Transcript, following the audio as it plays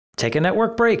Take a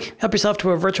network break. Help yourself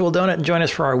to a virtual donut and join us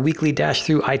for our weekly dash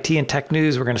through IT and tech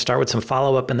news. We're going to start with some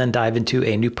follow-up and then dive into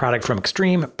a new product from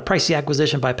Extreme, pricey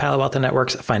acquisition by Palo Alto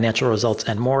Networks, financial results,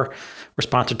 and more. We're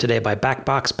sponsored today by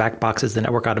Backbox. Backbox is the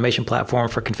network automation platform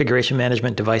for configuration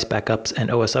management, device backups, and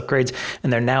OS upgrades.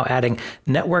 And they're now adding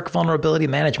network vulnerability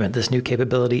management. This new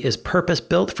capability is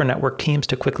purpose-built for network teams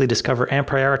to quickly discover and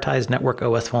prioritize network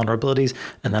OS vulnerabilities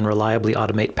and then reliably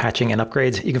automate patching and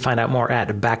upgrades. You can find out more at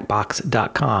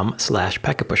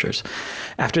backbox.com/packetpushers.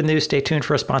 After the news, stay tuned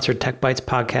for a sponsored Tech Bytes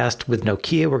podcast with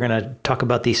Nokia. We're going to talk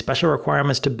about the special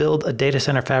requirements to build a data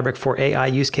center fabric for AI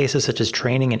use cases such as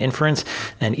training and inference,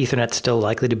 and Ethernet's still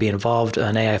likely to be involved.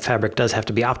 An AI fabric does have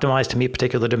to be optimized to meet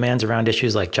particular demands around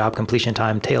issues like job completion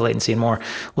time, tail latency, and more.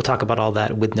 We'll talk about all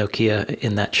that with Nokia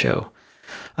in that show.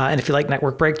 And if you like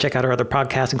Network Break, check out our other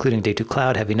podcasts, including Day 2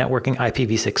 Cloud, Heavy Networking,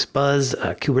 IPv6 Buzz,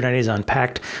 Kubernetes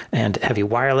Unpacked, and Heavy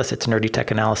Wireless. It's nerdy tech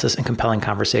analysis and compelling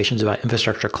conversations about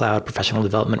infrastructure, cloud, professional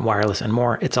development, wireless, and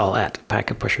more. It's all at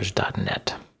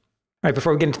packetpushers.net. All right,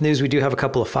 before we get into news, we do have a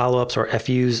couple of follow-ups or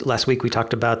FUs. Last week, we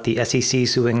talked about the SEC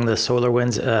suing the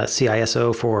SolarWinds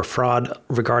CISO for fraud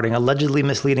regarding allegedly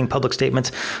misleading public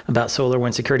statements about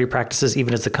SolarWinds security practices,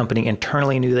 even as the company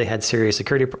internally knew they had serious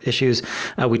security issues.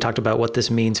 We talked about what this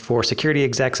means for security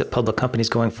execs at public companies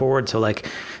going forward. So like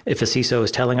if a CISO is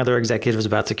telling other executives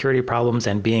about security problems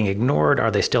and being ignored,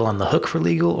 are they still on the hook for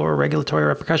legal or regulatory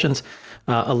repercussions?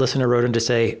 A listener wrote in to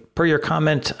say, per your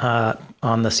comment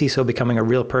on the CISO becoming a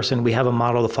real person, we have a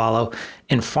model to follow.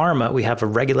 In pharma, we have a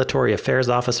regulatory affairs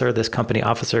officer. This company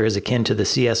officer is akin to the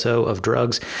CSO of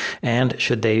drugs. And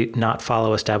should they not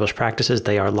follow established practices,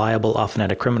 they are liable, often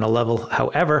at a criminal level.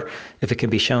 However, if it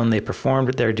can be shown they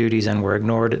performed their duties and were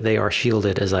ignored, they are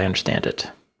shielded, as I understand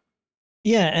it.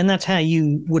 Yeah, and that's how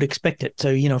you would expect it. So,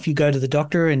 if you go to the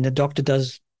doctor and the doctor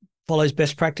follows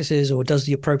best practices or does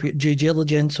the appropriate due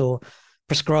diligence or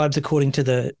prescribes according to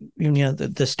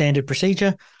the standard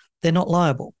procedure, they're not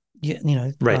liable.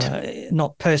 Right.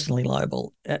 Not personally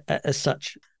liable as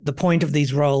such. The point of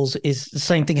these roles is the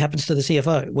same thing happens to the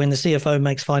CFO. When the CFO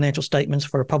makes financial statements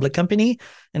for a public company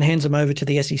and hands them over to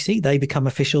the SEC, they become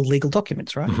official legal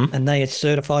documents, right? Mm-hmm. And they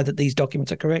certify that these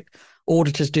documents are correct.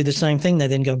 Auditors do the same thing. They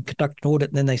then go and conduct an audit,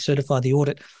 and then they certify the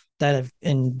audit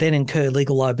and then incur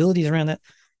legal liabilities around that.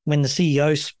 When the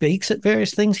CEO speaks at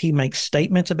various things, he makes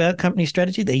statements about company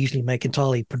strategy. They usually make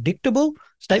entirely predictable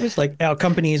statements like, our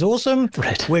company is awesome.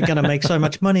 Right. We're going to make so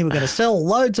much money. We're going to sell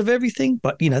loads of everything.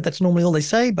 But, that's normally all they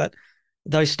say. But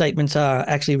those statements are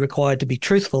actually required to be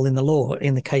truthful in the law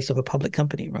in the case of a public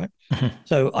company, right? Mm-hmm.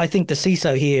 So I think the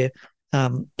CISO here,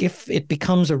 if it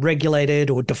becomes a regulated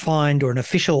or defined or an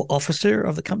official officer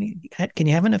of the company, can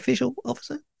you have an official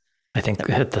officer? I think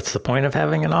that's the point of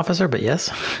having an officer, but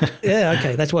yes. Yeah,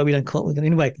 okay. That's why we don't call it.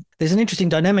 Anyway, there's an interesting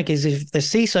dynamic is if the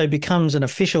CISO becomes an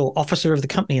official officer of the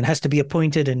company and has to be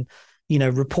appointed and,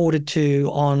 reported to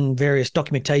on various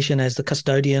documentation as the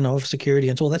custodian of security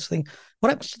and all that thing, what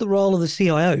happens to the role of the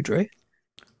CIO, Drew?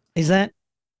 Is that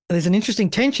there's an interesting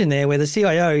tension there where the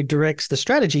CIO directs the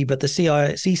strategy, but the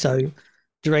CISO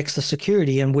directs the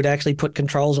security and would actually put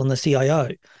controls on the CIO.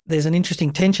 There's an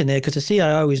interesting tension there because the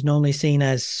CIO is normally seen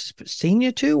as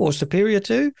senior to or superior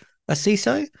to a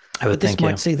CISO. I would think, this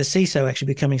might see the CISO actually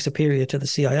becoming superior to the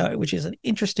CIO, which is an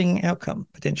interesting outcome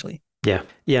potentially. Yeah.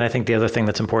 And I think the other thing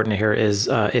that's important here is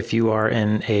if you are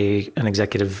in an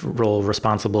executive role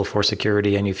responsible for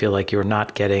security and you feel like you're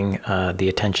not getting the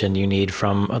attention you need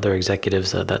from other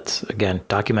executives, that's, again,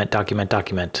 document,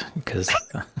 because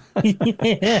you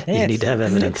need to have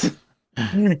evidence.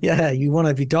 Yeah, you want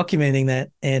to be documenting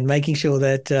that and making sure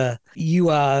that you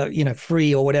are,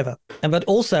 free or whatever. But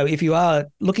also, if you are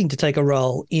looking to take a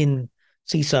role in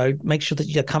CISO, make sure that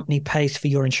your company pays for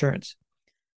your insurance.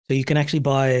 So you can actually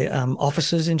buy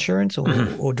officers insurance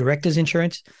or directors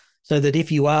insurance, so that if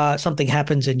something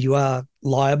happens and you are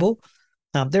liable,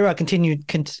 there are continued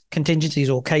contingencies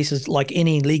or cases like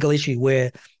any legal issue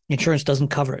where insurance doesn't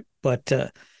cover it. But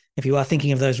if you are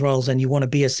thinking of those roles and you want to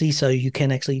be a CISO, you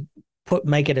can actually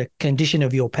make it a condition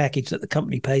of your package that the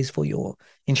company pays for your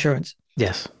insurance.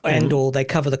 Yes. Or they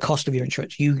cover the cost of your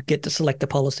insurance. You get to select a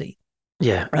policy.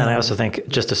 Yeah. And I also think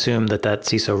just assume that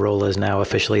CISO role is now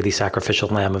officially the sacrificial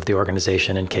lamb of the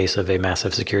organization. In case of a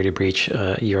massive security breach,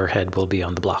 your head will be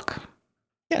on the block.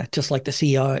 Yeah. Just like the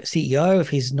CEO, if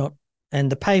he's not,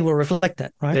 and the pay will reflect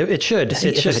that, right? It should.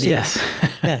 Yes.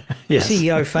 Yeah. Yes. The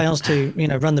CEO fails to,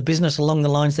 run the business along the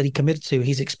lines that he committed to,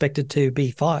 he's expected to be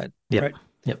fired. Yep. Right?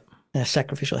 Yep. A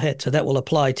sacrificial head. So that will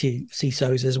apply to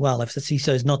CISOs as well. If the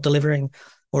CISO is not delivering,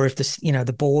 or if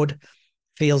the board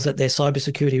feels that their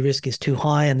cybersecurity risk is too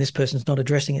high and this person's not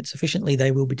addressing it sufficiently,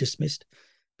 they will be dismissed.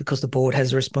 because the board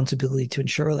has a responsibility to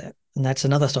ensure that. And that's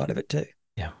another side of it too.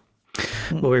 Yeah.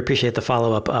 Well, we appreciate the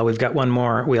follow-up. We've got one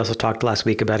more. We also talked last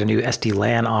week about a new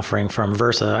SD-LAN offering from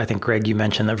Versa. I think, Greg, you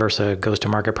mentioned that Versa goes to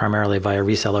market primarily via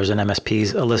resellers and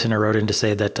MSPs. A listener wrote in to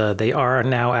say that they are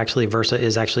now Versa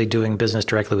is actually doing business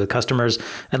directly with customers,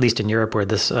 at least in Europe, where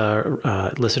this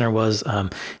listener was.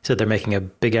 Said they're making a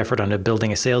big effort on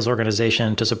building a sales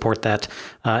organization to support that.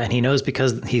 And he knows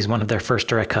because he's one of their first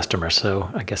direct customers.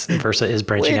 So I guess Versa is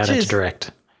branching out into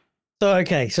direct. So,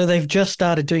 okay, so they've just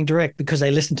started doing direct because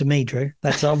they listened to me, Drew.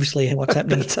 That's obviously what's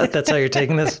happening. That's how you're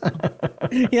taking this?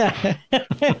 Yeah.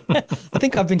 I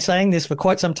think I've been saying this for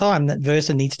quite some time, that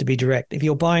Versa needs to be direct. If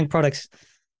you're buying products,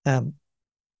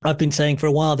 I've been saying for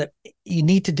a while that you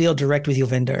need to deal direct with your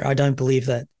vendor. I don't believe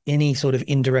that any sort of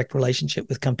indirect relationship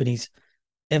with companies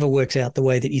ever works out the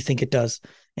way that you think it does.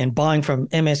 And buying from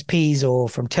MSPs or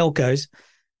from telcos,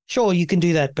 sure, you can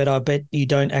do that, but I bet you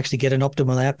don't actually get an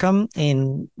optimal outcome.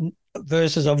 And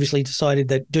Versa's obviously decided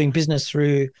that doing business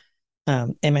through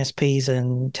MSPs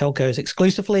and telcos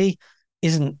exclusively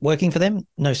isn't working for them.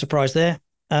 No surprise there,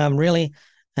 really.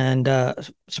 And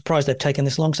surprised they've taken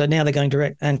this long. So now they're going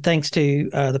direct. And thanks to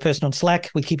the person on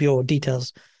Slack, we keep your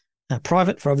details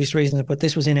private for obvious reasons, but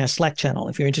this was in our Slack channel.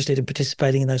 If you're interested in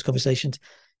participating in those conversations,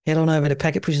 head on over to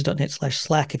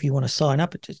packetpushers.net/Slack if you want to sign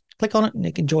up. Just click on it and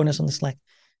you can join us on the Slack.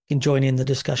 Can join in the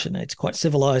discussion. It's quite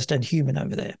civilized and human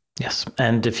over there. Yes.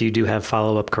 And if you do have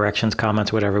follow-up corrections,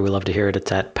 comments, whatever, we love to hear it.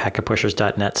 It's at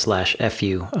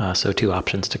packetpushers.net/FU. So 2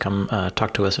 options to come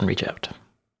talk to us and reach out.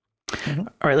 Mm-hmm.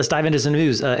 All right, let's dive into some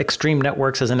news. Extreme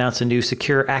Networks has announced a new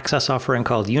secure access offering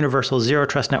called Universal Zero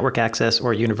Trust Network Access,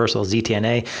 or Universal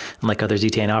ZTNA. And like other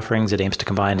ZTNA offerings, it aims to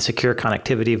combine secure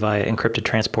connectivity via encrypted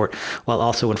transport while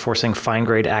also enforcing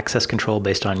fine-grained access control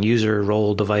based on user,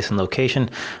 role, device, and location.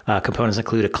 Components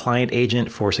include a client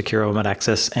agent for secure remote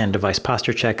access and device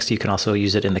posture checks. You can also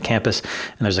use it in the campus,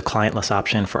 and there's a clientless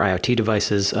option for IoT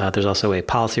devices. There's also a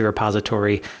policy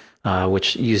repository,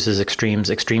 which uses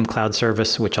Extreme Cloud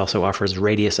Service, which also offers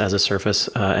Radius as a service,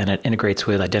 and it integrates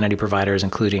with identity providers,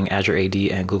 including Azure AD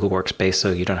and Google Workspace,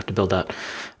 so you don't have to build out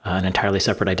an entirely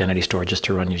separate identity store just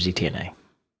to run your ZTNA.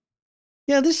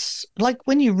 Yeah, this, like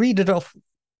when you read it off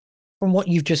from what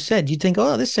you've just said, you'd think,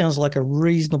 oh, this sounds like a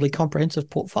reasonably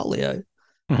comprehensive portfolio,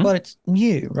 but it's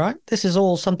new, right? This is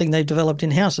all something they've developed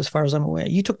in-house as far as I'm aware.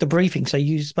 You took the briefing, so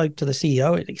you spoke to the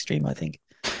CEO at Extreme, I think.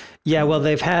 Yeah, well,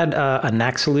 they've had a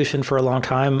NAC solution for a long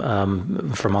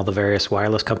time from all the various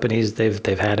wireless companies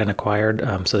they've had and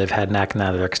acquired. So they've had NAC,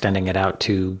 now they're extending it out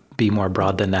to be more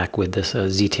broad than NAC with this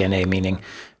ZTNA, meaning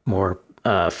more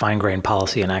fine-grained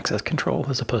policy and access control,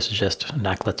 as opposed to just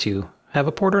NAC lets you have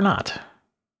a port or not.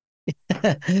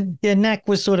 Yeah, NAC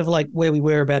was sort of like where we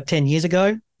were about 10 years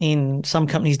ago. In some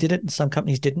companies did it and some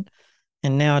companies didn't.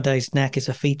 And nowadays, NAC is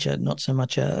a feature, not so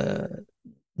much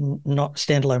not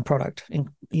standalone product. And,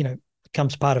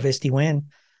 becomes part of SD-WAN.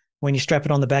 When you strap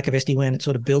it on the back of SD-WAN, it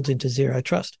sort of builds into zero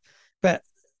trust. But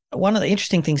one of the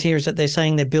interesting things here is that they're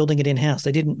saying they're building it in-house.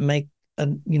 They didn't make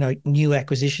new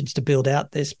acquisitions to build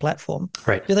out this platform.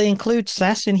 Right. Do they include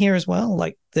SaaS in here as well,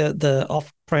 like the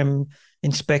off-prem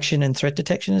inspection and threat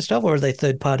detection and stuff, or are they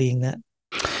third-partying that?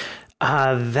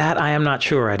 That I am not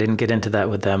sure. I didn't get into that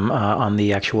with them on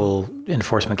the actual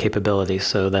enforcement capabilities.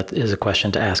 So that is a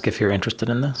question to ask if you're interested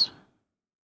in this.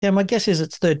 Yeah, my guess is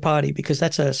it's third party because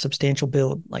that's a substantial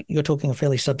build. Like you're talking a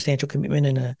fairly substantial commitment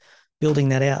in building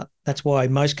that out. That's why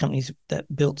most companies that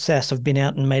built SaaS have been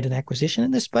out and made an acquisition in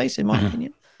this space, in my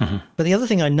opinion. Mm-hmm. But the other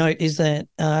thing I note is that,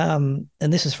 and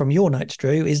this is from your notes,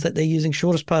 Drew, is that they're using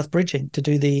shortest path bridging to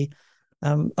do the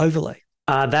overlay.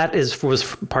 That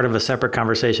was part of a separate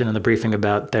conversation in the briefing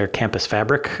about their campus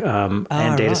fabric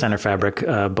and data center fabric.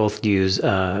 Both use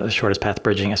shortest path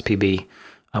bridging, SPB,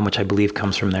 which I believe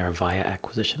comes from their Avaya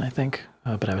acquisition, I think.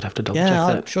 But I would have to double check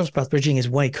that. Shortest path bridging is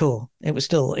way cool.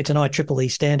 It's an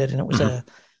IEEE standard, and it was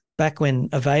back when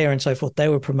Avaya and so forth, they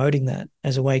were promoting that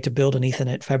as a way to build an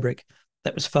Ethernet fabric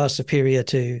that was far superior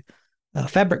to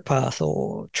Fabric Path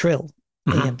or Trill.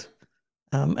 And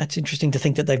it's interesting to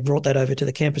think that they've brought that over to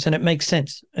the campus, and it makes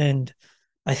sense. And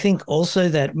I think also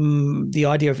that the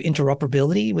idea of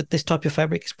interoperability with this type of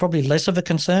fabric is probably less of a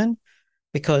concern,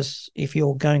 because if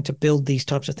you're going to build these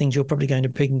types of things, you're probably going to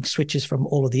bring switches from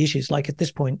all of the issues. Like at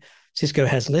this point, Cisco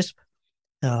has Lisp.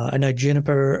 I know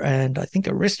Juniper and I think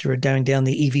Arista are going down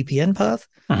the EVPN path,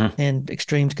 and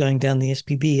Extreme's going down the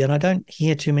SPB. And I don't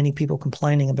hear too many people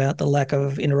complaining about the lack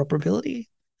of interoperability.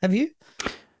 Have you?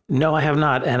 No, I have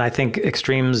not. And I think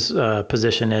Extreme's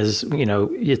position is,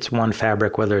 it's one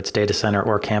fabric, whether it's data center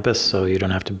or campus. So you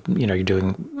don't have to, you're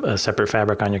doing a separate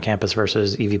fabric on your campus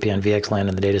versus EVPN VXLAN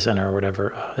in the data center or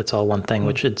whatever. It's all one thing,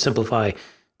 which should simplify,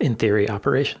 in theory,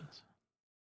 operations.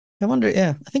 I wonder,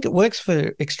 yeah, I think it works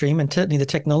for Extreme, and certainly the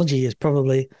technology is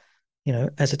probably,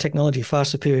 as a technology far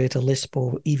superior to Lisp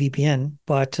or EVPN,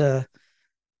 but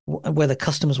whether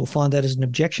customers will find that as an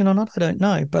objection or not, I don't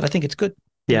know, but I think it's good.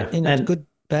 Yeah. And it's good,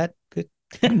 bad, good.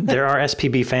 There are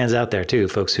SPB fans out there too,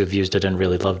 folks who've used it and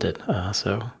really loved it.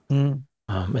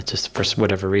 It just, for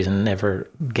whatever reason, never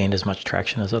gained as much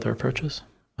traction as other approaches.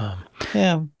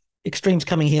 Yeah. Extreme's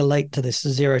coming here late to this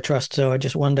zero trust. So I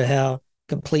just wonder how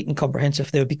complete and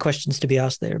comprehensive there would be questions to be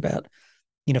asked there about,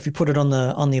 if you put it on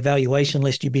the evaluation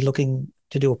list, you'd be looking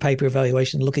to do a paper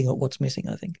evaluation, looking at what's missing,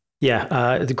 I think.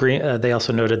 Yeah. They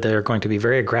also noted they're going to be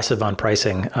very aggressive on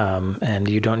pricing, and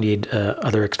you don't need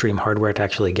other Extreme hardware to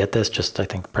actually get this, just I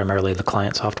think primarily the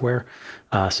client software.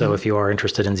 So if you are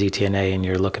interested in ZTNA and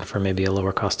you're looking for maybe a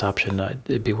lower cost option,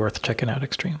 it'd be worth checking out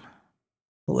Extreme.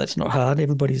 Well, that's not hard.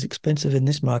 Everybody's expensive in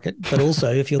this market. But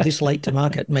also, if you're this late to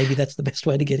market, maybe that's the best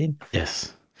way to get in.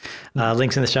 Yes.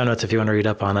 Links in the show notes if you want to read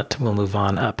up on it. We'll move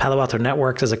on. Palo Alto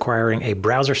Networks is acquiring a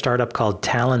browser startup called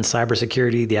Talon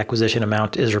Cybersecurity. The acquisition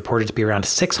amount is reported to be around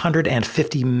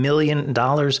 $650 million.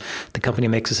 The company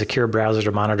makes a secure browser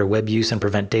to monitor web use and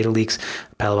prevent data leaks.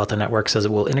 Palo Alto Networks says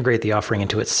it will integrate the offering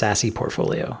into its SASE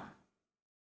portfolio.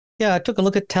 Yeah, I took a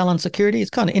look at Talon Security.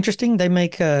 It's kind of interesting. They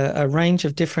make a range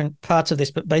of different parts of this,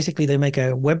 but basically they make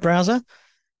a web browser.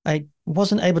 I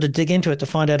wasn't able to dig into it to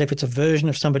find out if it's a version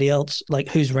of somebody else, like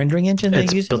whose rendering engine they're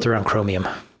using. It's built around Chromium.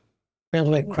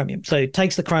 Chromium. So it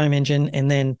takes the Chrome engine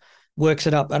and then works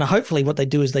it up. And hopefully what they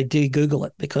do is they do Google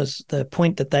it, because the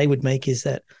point that they would make is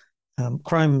that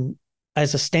Chrome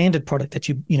as a standard product that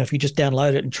if you just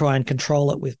download it and try and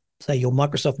control it with, say, your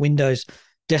Microsoft Windows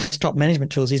desktop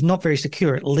management tools, is not very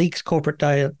secure. It leaks corporate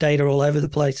data all over the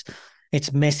place.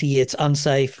 It's messy. It's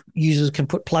unsafe. Users can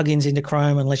put plugins into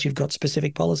Chrome unless you've got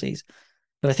specific policies.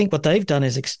 But I think what they've done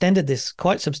is extended this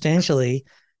quite substantially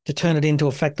to turn it into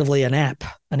effectively an app,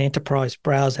 an enterprise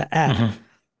browser app,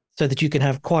 so that you can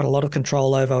have quite a lot of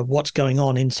control over what's going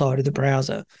on inside of the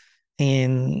browser.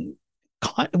 And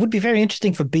it would be very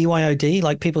interesting for BYOD,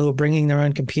 like people who are bringing their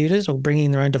own computers or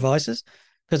bringing their own devices,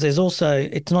 because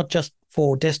it's not just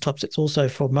for desktops, it's also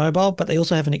for mobile, but they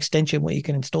also have an extension where you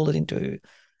can install it into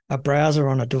a browser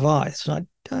on a device. I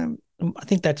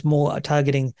think that's more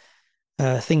targeting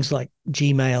things like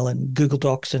Gmail and Google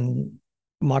Docs and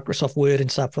Microsoft Word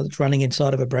and stuff that's running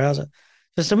inside of a browser.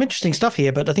 There's some interesting stuff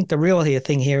here, but I think the real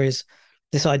thing here is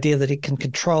this idea that it can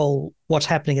control what's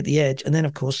happening at the edge and then,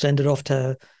 of course, send it off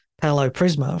to Palo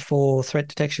Prisma for threat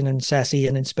detection and SASE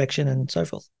and inspection and so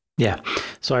forth. Yeah.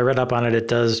 So I read up on it. It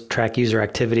does track user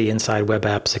activity inside web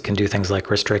apps. It can do things like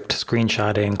restrict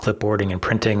screenshotting, clipboarding, and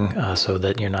printing so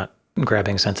that you're not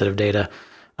grabbing sensitive data.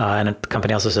 And the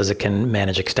company also says it can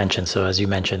manage extensions. So as you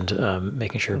mentioned,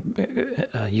 making sure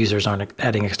users aren't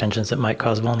adding extensions that might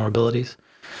cause vulnerabilities.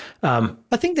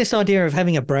 I think this idea of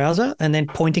having a browser and then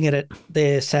pointing it at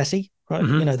their SASE, right?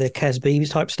 Their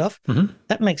CASB type stuff,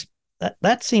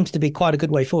 that seems to be quite a good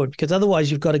way forward, because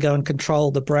otherwise you've got to go and control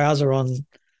the browser on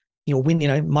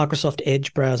Microsoft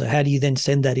Edge browser. How do you then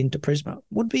send that into Prisma?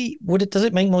 Does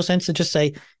it make more sense to just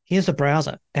say, here's a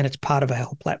browser and it's part of our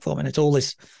whole platform and it's all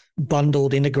this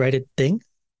bundled, integrated thing?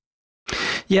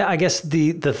 Yeah, I guess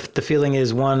the feeling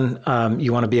is, one,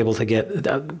 you want to be able to get,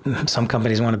 some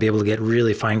companies want to be able to get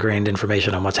really fine-grained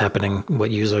information on what's happening,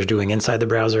 what users are doing inside the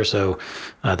browser. So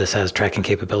this has tracking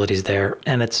capabilities there.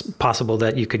 And it's possible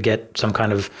that you could get some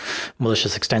kind of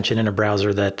malicious extension in a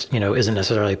browser that, isn't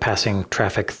necessarily passing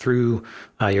traffic through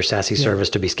your SASE service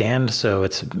to be scanned. So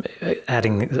it's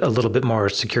adding a little bit more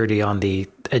security on the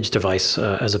edge device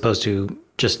as opposed to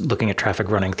just looking at traffic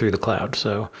running through the cloud.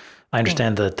 So I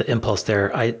understand the impulse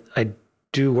there. I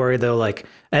do worry though,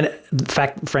 and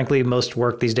frankly, most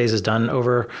work these days is done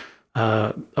over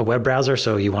a web browser.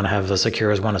 So you want to have as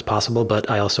secure as one as possible. But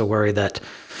I also worry that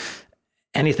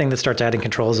anything that starts adding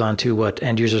controls onto what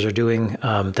end users are doing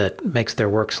that makes their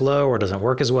work slow or doesn't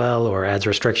work as well or adds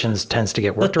restrictions tends to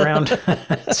get worked around.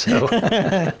 So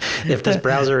if this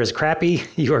browser is crappy,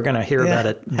 you are going to hear about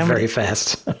it very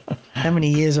fast. How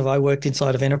many years have I worked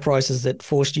inside of enterprises that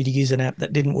forced you to use an app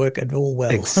that didn't work at all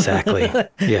well? Exactly.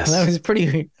 Yes. That was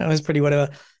pretty whatever.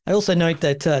 I also note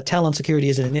that Talon Security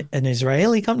is an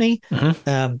Israeli company.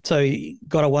 So you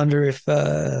got to wonder if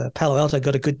Palo Alto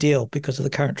got a good deal because of the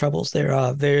current troubles. There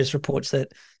are various reports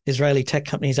that Israeli tech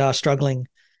companies are struggling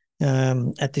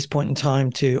at this point in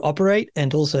time to operate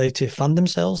and also to fund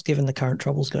themselves, given the current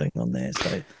troubles going on there.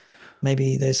 So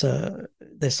maybe there's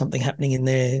something happening in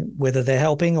there, whether they're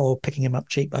helping or picking them up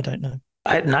cheap. I don't know.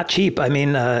 Not cheap. I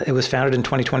mean, it was founded in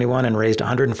 2021 and raised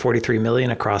 143 million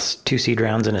across 2 seed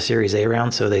rounds and a Series A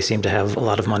round. So they seem to have a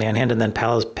lot of money on hand. And then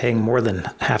Palo's paying more than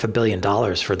 $500 million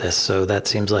for this. So that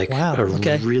seems like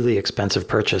really expensive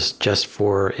purchase just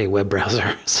for a web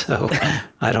browser. So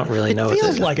I don't really know. It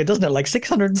feels like it, doesn't it? Like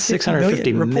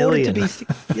 650 million. To be,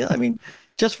 yeah, I mean,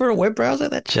 just for a web browser,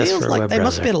 that just feels like there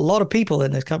must be a lot of people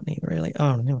in this company, really.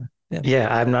 Oh, anyway.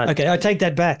 Yeah, I'm not. Okay, I take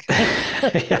that back.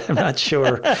 Yeah, I'm not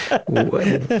sure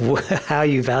how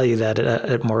you value that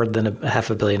at more than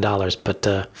 $500 million, but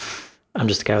I'm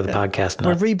just the guy with the podcast.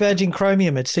 We're rebadging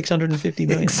Chromium at 650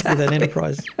 million with an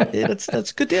enterprise. Yeah, that's a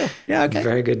good deal. Yeah, okay.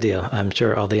 Very good deal. I'm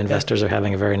sure all the investors are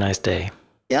having a very nice day.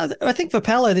 Yeah, I think for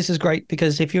Palo, this is great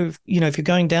because if you're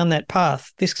going down that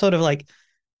path, this sort of like,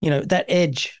 that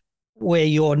edge where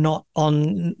you're not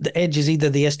on the edge is either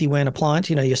the SD-WAN appliance,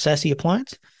 your SASE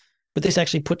appliance. But this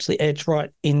actually puts the edge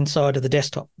right inside of the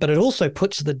desktop. But it also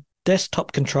puts the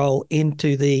desktop control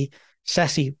into the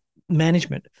SASE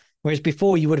management. Whereas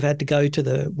before you would have had to go to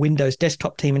the Windows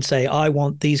desktop team and say, I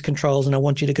want these controls and I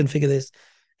want you to configure this.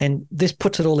 And this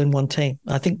puts it all in one team.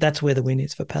 I think that's where the win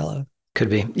is for Palo. Could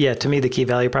be. Yeah, to me, the key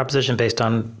value proposition based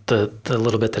on the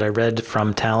little bit that I read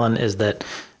from Talon is that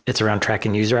it's around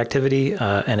tracking user activity.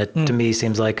 And it to me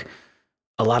seems like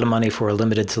a lot of money for a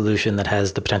limited solution that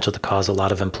has the potential to cause a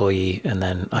lot of employee and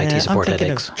then IT support I'm thinking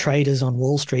headaches. Of traders on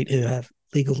Wall Street who have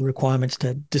legal requirements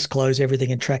to disclose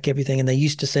everything and track everything, and they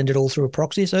used to send it all through a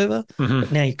proxy server,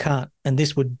 but now you can't. And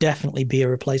this would definitely be a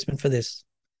replacement for this.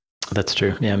 That's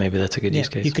true. Yeah, maybe that's a good use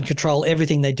case. You can control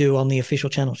everything they do on the official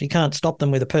channels. You can't stop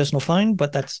them with a personal phone,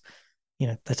 but that's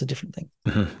a different thing.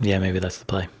 Yeah, maybe that's the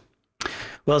play.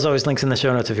 Well, as always, links in the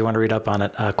show notes if you want to read up on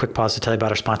it. Quick pause to tell you about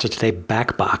our sponsor today,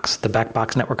 Backbox. The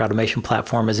Backbox network automation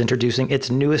platform is introducing its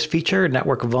newest feature,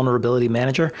 Network Vulnerability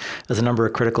Manager. As the number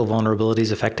of critical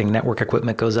vulnerabilities affecting network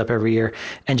equipment goes up every year,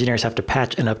 engineers have to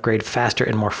patch and upgrade faster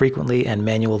and more frequently, and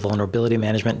manual vulnerability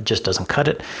management just doesn't cut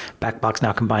it. Backbox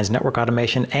now combines network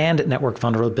automation and network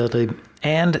vulnerability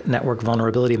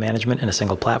management in a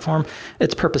single platform.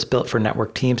 It's purpose-built for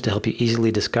network teams to help you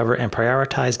easily discover and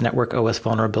prioritize network OS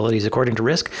vulnerabilities according to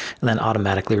risk, and then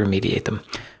automatically remediate them.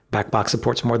 Backbox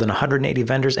supports more than 180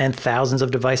 vendors and thousands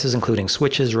of devices, including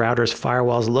switches, routers,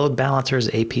 firewalls, load balancers,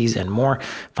 APs, and more.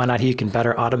 Find out how you can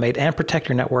better automate and protect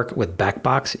your network with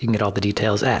Backbox. You can get all the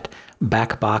details at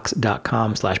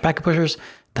backbox.com/packetpushers.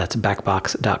 That's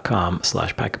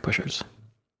backbox.com/packetpushers.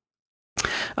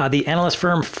 The analyst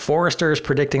firm Forrester is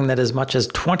predicting that as much as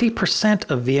 20%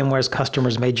 of VMware's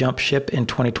customers may jump ship in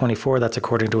 2024. That's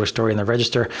according to a story in the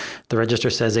Register. The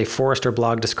Register says a Forrester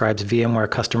blog describes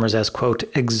VMware customers as, quote,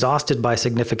 exhausted by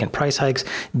significant price hikes,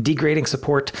 degrading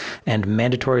support, and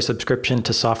mandatory subscription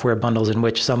to software bundles in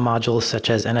which some modules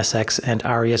such as NSX and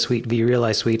ARIA Suite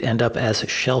vRealize Suite end up as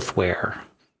shelfware.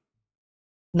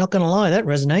 Not going to lie, that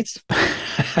resonates.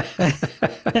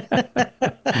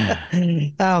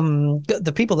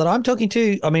 The people that I'm talking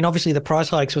to, I mean, obviously the price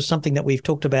hikes was something that we've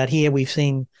talked about here. We've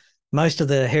seen most of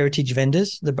the heritage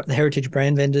vendors, the heritage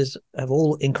brand vendors have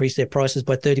all increased their prices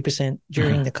by 30%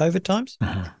 during the COVID times.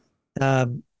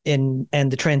 And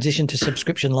the transition to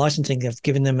subscription licensing have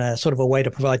given them a sort of a way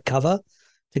to provide cover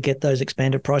to get those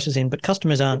expanded prices in. But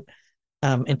customers aren't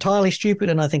entirely stupid,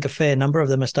 and I think a fair number of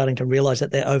them are starting to realize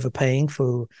that they're overpaying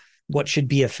for what should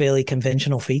be a fairly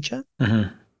conventional feature. I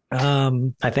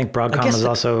think Broadcom has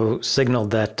also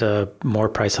signaled that more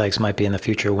price hikes might be in the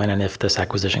future when and if this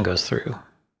acquisition goes through.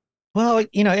 Well,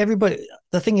 everybody,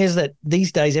 the thing is that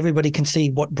these days everybody can see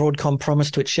what Broadcom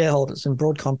promised to its shareholders, and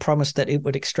Broadcom promised that it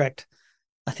would extract,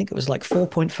 I think it was like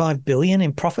 4.5 billion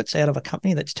in profits out of a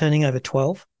company that's turning over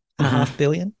 12.5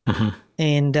 billion.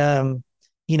 And, to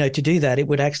do that, it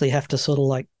would actually have to sort of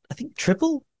like, I think,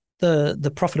 triple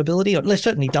the profitability, or at least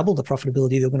certainly double the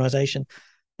profitability of the organization.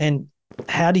 And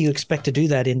how do you expect to do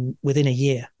that within a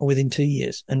year or within 2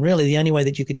 years? And really the only way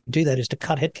that you could do that is to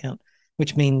cut headcount,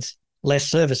 which means less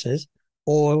services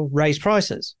or raise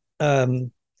prices. But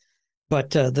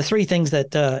the three things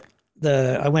that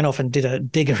I went off and did a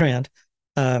dig around,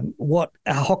 what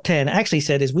Hock Tan actually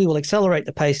said is we will accelerate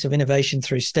the pace of innovation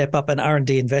through step up and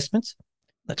R&D investments.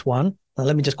 That's one. Now,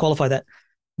 let me just qualify that.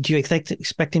 Do you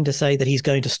expect him to say that he's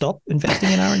going to stop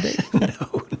investing in R&D?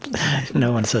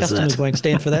 No one says Customers won't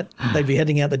stand for that. They'd be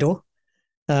heading out the door.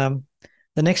 The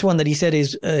next one that he said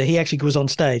is he actually was on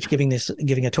stage giving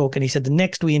a talk, and he said, the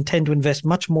next we intend to invest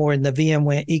much more in the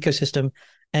VMware ecosystem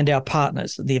and our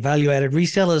partners, the value-added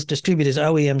resellers, distributors,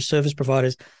 OEMs, service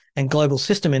providers, and global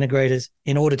system integrators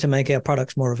in order to make our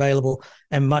products more available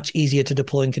and much easier to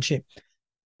deploy and consume.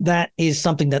 That is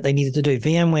something that they needed to do.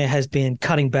 VMware has been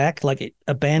cutting back, like it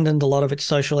abandoned a lot of its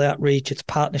social outreach, its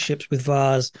partnerships with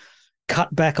VARs,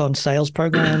 cut back on sales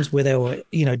programs where they were,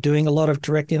 doing a lot of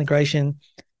direct integration.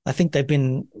 I think they've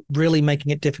been really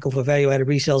making it difficult for value-added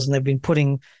resellers, and they've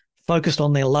been focused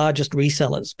on their largest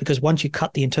resellers, because once you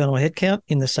cut the internal headcount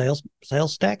in the sales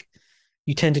stack,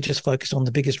 you tend to just focus on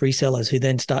the biggest resellers who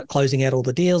then start closing out all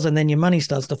the deals, and then your money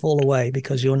starts to fall away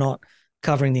because you're not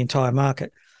covering the entire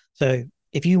market. So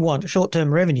if you want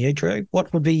short-term revenue, Drew,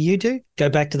 what would be you do? Go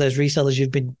back to those resellers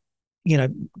you've been,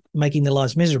 making their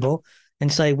lives miserable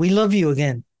and say, we love you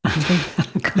again.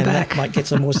 Come back. That might get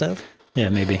some more sales. Yeah,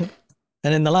 maybe.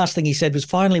 And then the last thing he said was,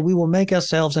 finally, we will make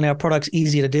ourselves and our products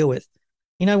easier to deal with.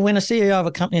 When a CEO of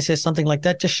a company says something like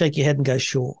that, just shake your head and go,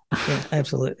 sure. Yeah,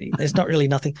 absolutely. There's not really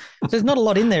nothing. There's not a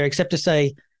lot in there except to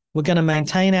say, we're going to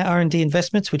maintain our R&D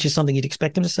investments, which is something you'd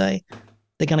expect them to say.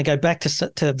 They're going to go back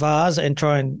to VARs and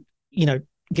try and,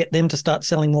 get them to start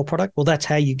selling more product. Well, that's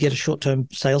how you get a short-term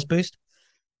sales boost.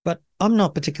 But I'm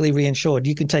not particularly reassured.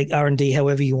 You can take R&D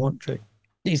however you want to.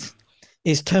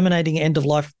 Is terminating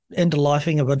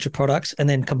end-of-lifing a bunch of products and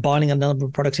then combining a number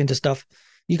of products into stuff.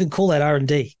 You can call that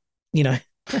R&D,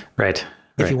 Right.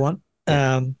 if you want.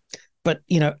 But,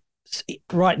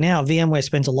 right now, VMware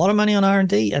spends a lot of money on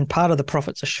R&D, and part of the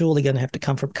profits are surely going to have to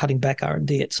come from cutting back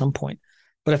R&D at some point.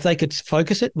 But if they could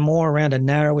focus it more around a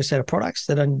narrower set of products,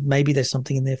 then maybe there's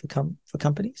something in there for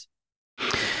companies.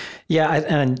 Yeah,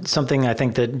 and something I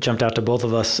think that jumped out to both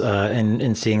of us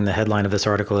in seeing the headline of this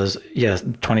article is,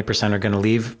 20% are going to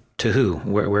leave. To who?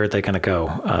 Where are they going to go?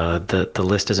 The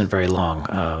list isn't very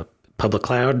long. Public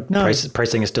cloud,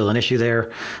 pricing is still an issue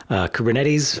there.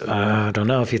 Kubernetes, I don't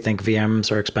know if you think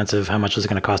VMs are expensive. How much is it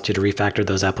going to cost you to refactor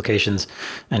those applications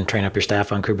and train up your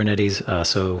staff on Kubernetes?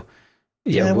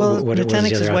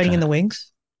 Nutanix is waiting in the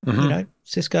wings. Mm-hmm.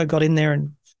 Cisco got in there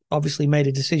and obviously made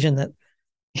a decision that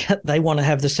they want to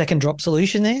have the second drop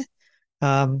solution there.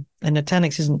 And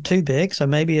Nutanix isn't too big, so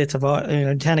maybe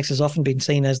Nutanix has often been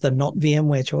seen as the not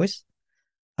VMware choice.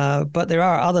 But there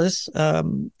are others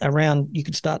around.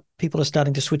 People are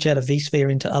starting to switch out of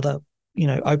vSphere into other,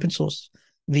 open source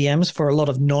VMs for a lot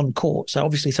of non-core. So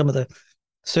obviously some of the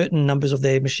certain numbers of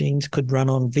their machines could run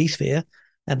on vSphere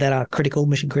and that are critical,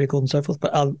 mission critical and so forth.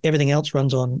 But everything else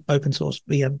runs on open source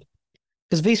VM.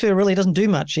 Because vSphere really doesn't do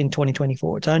much in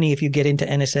 2024. It's only if you get into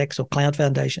NSX or Cloud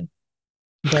Foundation.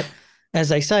 But as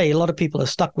they say, a lot of people are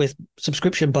stuck with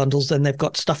subscription bundles and they've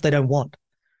got stuff they don't want.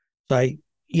 So,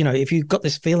 if you've got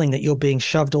this feeling that you're being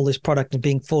shoved all this product and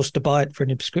being forced to buy it for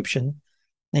an subscription,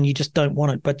 and you just don't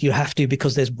want it, but you have to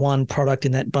because there's one product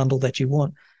in that bundle that you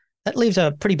want, that leaves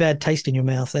a pretty bad taste in your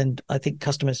mouth. And I think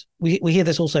customers, we hear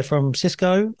this also from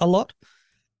Cisco a lot,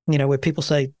 where people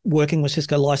say working with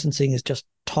Cisco licensing is just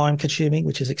time consuming,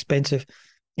 which is expensive.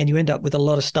 And you end up with a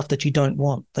lot of stuff that you don't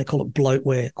want. They call it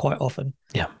bloatware quite often.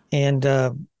 Yeah. And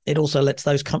it also lets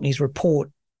those companies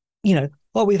report,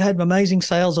 we've had amazing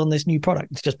sales on this new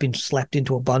product. It's just been slapped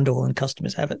into a bundle and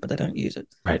customers have it, but they don't use it.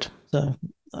 Right. So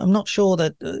I'm not sure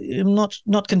that I'm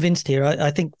not convinced here.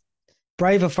 I think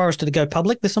brave of Forrester to go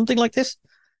public with something like this.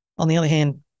 On the other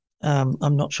hand,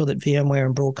 I'm not sure that VMware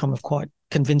and Broadcom have quite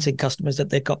convincing customers that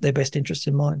they've got their best interests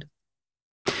in mind.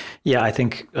 Yeah, I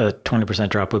think a 20%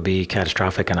 drop would be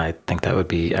catastrophic, and I think that would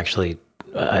be actually,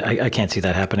 I can't see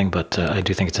that happening, but I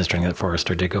do think it's interesting that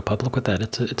Forrester did go public with that.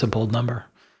 It's a bold number.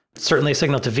 It's certainly a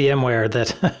signal to VMware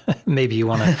that maybe you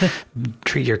want to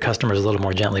treat your customers a little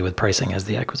more gently with pricing as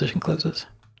the acquisition closes.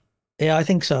 Yeah, I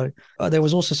think so. There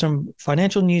was also some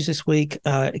financial news this week.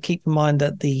 Keep in mind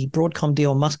that the Broadcom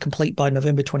deal must complete by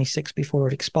November 26th before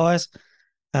it expires.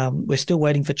 We're still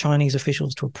waiting for Chinese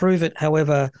officials to approve it.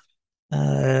 However,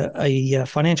 a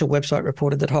financial website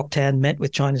reported that Hock Tan met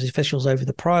with Chinese officials over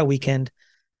the prior weekend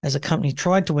as a company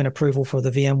tried to win approval for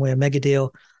the VMware mega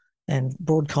deal, and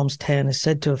Broadcom's Tan is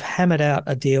said to have hammered out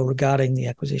a deal regarding the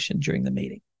acquisition during the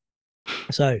meeting.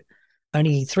 So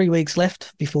only 3 weeks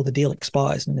left before the deal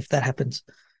expires, and if that happens,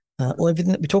 everything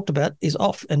that we talked about is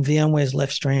off, and VMware's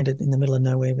left stranded in the middle of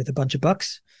nowhere with a bunch of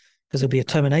bucks because there'll be a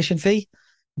termination fee,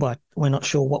 but we're not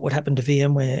sure what would happen to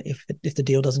VMware if the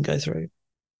deal doesn't go through.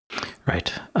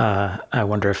 Right. I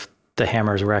wonder if the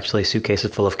hammers were actually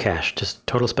suitcases full of cash. Just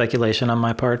total speculation on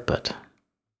my part, but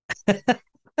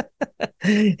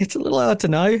it's a little hard to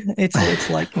know. It's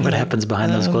like what happens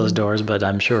behind those closed doors, but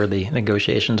I'm sure the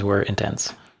negotiations were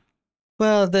intense.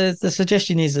 Well, the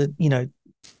suggestion is that,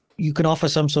 you can offer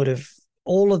some sort of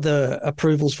all of the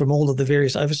approvals from all of the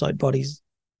various oversight bodies.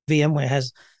 VMware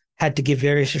has had to give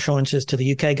various assurances to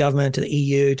the UK government, to the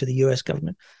EU, to the US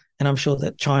government. And I'm sure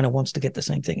that China wants to get the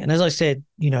same thing. And as I said,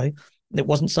 it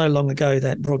wasn't so long ago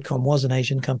that Broadcom was an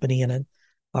Asian company, and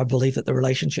I believe that the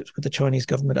relationships with the Chinese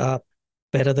government are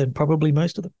better than probably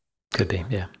most of them. Could be,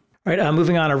 yeah. All right,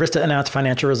 moving on, Arista announced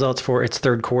financial results for its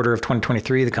third quarter of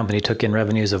 2023. The company took in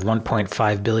revenues of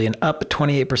 $1.5 billion, up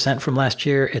 28% from last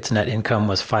year. Its net income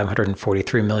was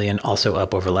 $543 million, also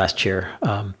up over last year.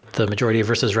 The majority of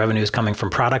Arista's revenue is coming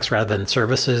from products rather than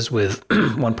services, with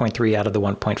 1.3 out of the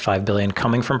 1.5 billion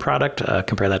coming from product.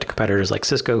 Compare that to competitors like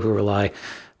Cisco, who rely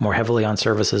more heavily on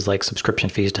services like subscription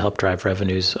fees to help drive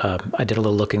revenues. I did a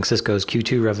little looking. Cisco's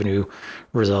Q2 revenue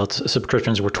results,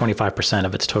 subscriptions were 25%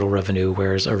 of its total revenue,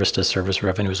 whereas Arista's service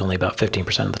revenue was only about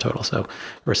 15% of the total. So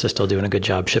Arista's still doing a good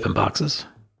job shipping boxes.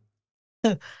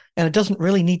 And it doesn't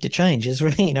really need to change. It's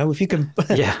really, if you can,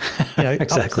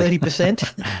 exactly. up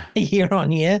 30% year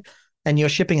on year, and you're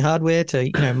shipping hardware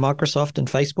to, Microsoft and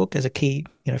Facebook as a key,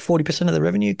 40% of the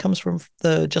revenue comes from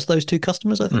just those two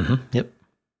customers, I think. Mm-hmm.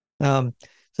 Yep.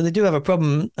 So they do have a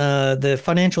problem. The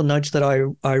financial notes that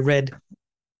I read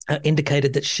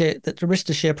indicated that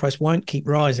Arista's share price won't keep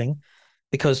rising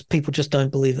because people just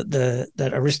don't believe that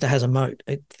Arista has a moat.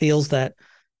 It feels that,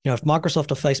 if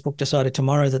Microsoft or Facebook decided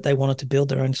tomorrow that they wanted to build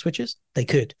their own switches, they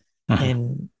could,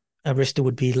 and Arista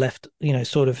would be left,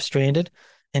 sort of stranded.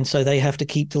 And so they have to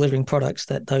keep delivering products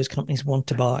that those companies want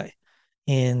to buy.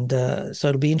 And so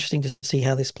it'll be interesting to see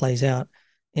how this plays out.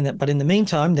 But in the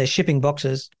meantime, they're shipping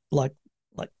boxes like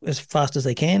as fast as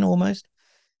they can almost.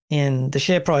 And the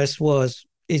share price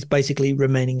is basically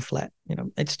remaining flat.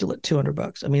 It's still at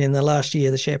 $200. I mean, in the last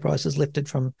year, the share price has lifted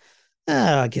from,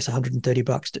 I guess, $130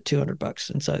 to $200.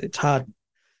 And so it's hard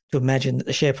to imagine that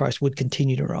the share price would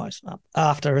continue to rise up.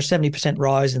 After a 70%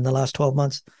 rise in the last 12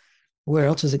 months, where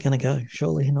else is it going to go?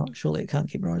 Surely not. Surely it can't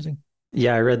keep rising.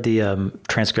 Yeah, I read the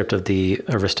transcript of the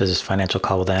Arista's financial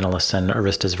call with analysts, and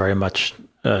Arista is very much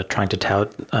trying to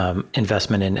tout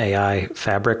investment in AI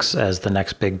fabrics as the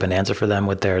next big bonanza for them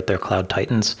with their cloud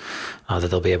titans, that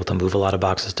they'll be able to move a lot of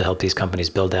boxes to help these companies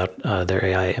build out their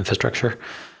AI infrastructure.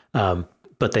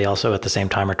 But they also, at the same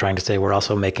time, are trying to say we're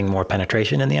also making more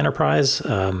penetration in the enterprise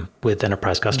with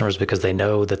enterprise customers because they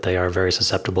know that they are very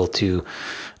susceptible to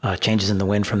changes in the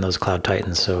wind from those cloud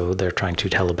titans. So they're trying to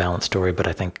tell a balanced story. But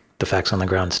I think the facts on the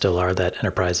ground still are that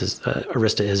Arista's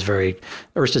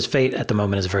fate at the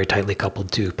moment is very tightly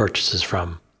coupled to purchases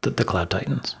from the cloud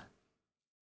titans.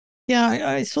 Yeah,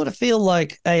 I sort of feel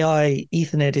like AI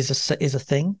Ethernet is a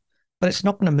thing, but it's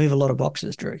not going to move a lot of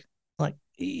boxes, Drew. Like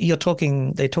they're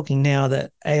talking now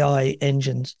that AI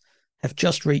engines have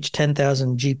just reached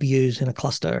 10,000 GPUs in a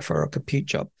cluster for a compute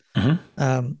job.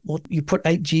 Mm-hmm. Well, you put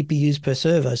 8 GPUs per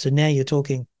server, so now you're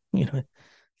talking,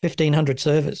 1,500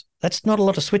 servers. That's not a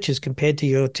lot of switches compared to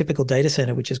your typical data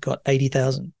center, which has got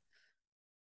 80,000,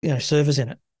 servers in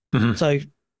it. Mm-hmm. So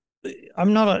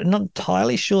I'm not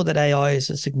entirely sure that AI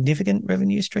is a significant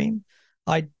revenue stream.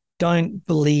 I don't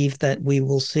believe that we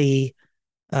will see,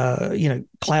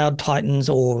 cloud titans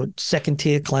or second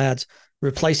tier clouds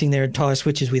replacing their entire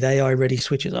switches with AI ready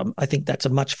switches. I think that's a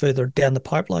much further down the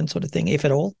pipeline sort of thing, if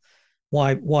at all.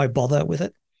 Why bother with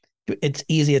it? It's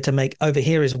easier to make over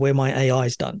here is where my AI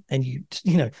is done. And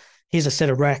here's a set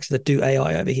of racks that do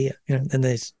AI over here, and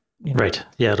there's, right.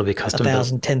 Yeah, it'll be custom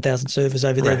 1,000, 10,000 servers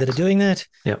over there that are doing that.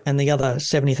 Yep. And the other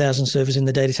 70,000 servers in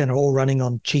the data center are all running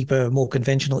on cheaper, more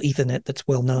conventional Ethernet that's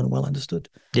well known and well understood.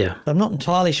 Yeah. So I'm not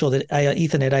entirely sure that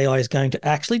Ethernet AI is going to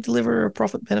actually deliver a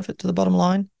profit benefit to the bottom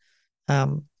line.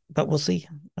 But we'll see,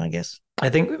 I guess. I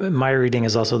think my reading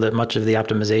is also that much of the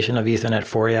optimization of Ethernet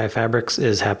for AI fabrics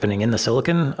is happening in the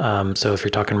silicon. So if you're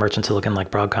talking merchant silicon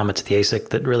like Broadcom, it's the ASIC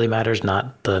that really matters,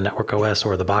 not the network OS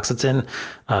or the box it's in,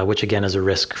 which again is a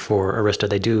risk for Arista.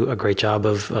 They do a great job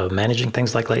of managing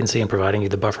things like latency and providing you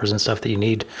the buffers and stuff that you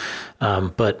need.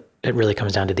 But it really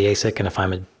comes down to the ASIC. And if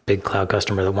I'm a big cloud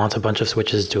customer that wants a bunch of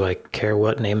switches, do I care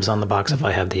what name's on the box if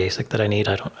I have the ASIC that I need?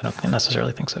 I don't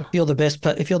necessarily think so. If you're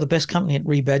the best company at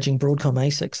rebadging Broadcom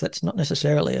ASICs, that's not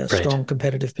necessarily a strong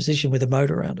competitive position with a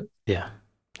moat around it. Yeah.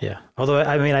 Yeah. Although,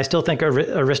 I still think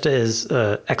Arista is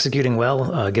executing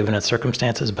well given its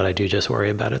circumstances, but I do just worry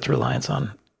about its reliance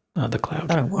on the cloud.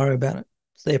 I don't worry about it.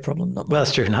 It's their problem, not mine. Well,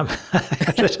 that's true.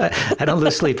 I don't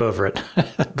lose sleep over it.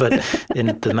 But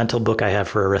in the mental book I have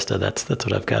for Arista, that's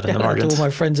what I've got in the margins. To all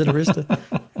my friends at Arista.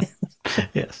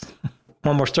 Yes.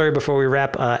 One more story before we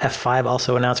wrap. F5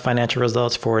 also announced financial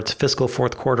results for its fiscal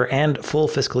fourth quarter and full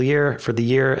fiscal year. For the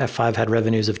year, F5 had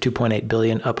revenues of $2.8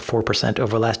 billion, up 4%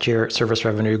 over last year. Service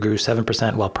revenue grew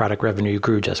 7%, while product revenue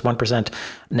grew just 1%.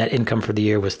 Net income for the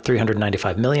year was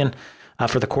 $395 million.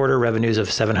 For the quarter, revenues of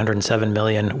 $707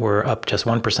 million were up just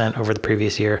 1% over the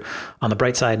previous year. On the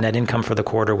bright side, net income for the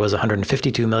quarter was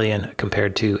 $152 million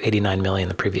compared to $89 million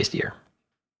the previous year.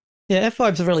 Yeah,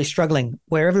 F5s are really struggling.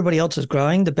 Where everybody else is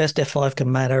growing, the best F5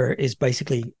 can matter is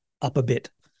basically up a bit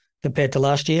compared to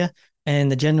last year.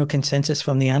 And the general consensus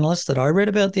from the analysts that I read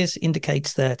about this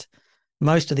indicates that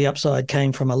most of the upside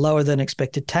came from a lower than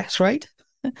expected tax rate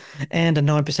and a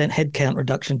 9% headcount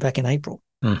reduction back in April.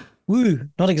 Woo,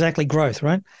 not exactly growth,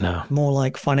 right? No. More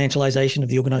like financialization of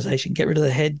the organization. Get rid of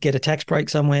the head, get a tax break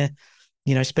somewhere,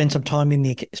 spend some time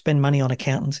spend money on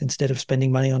accountants instead of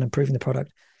spending money on improving the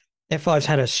product. F5's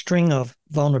had a string of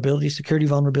vulnerabilities, security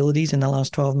vulnerabilities in the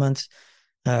last 12 months,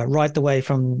 right the way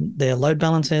from their load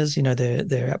balancers,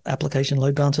 their application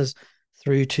load balancers,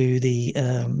 through to the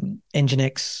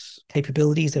Nginx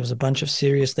capabilities. There was a bunch of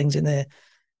serious things in there.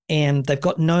 And they've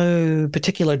got no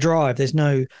particular drive. There's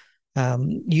no,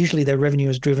 usually their revenue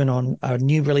is driven on a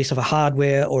new release of a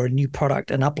hardware or a new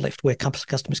product, an uplift where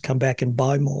customers come back and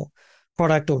buy more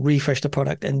product or refresh the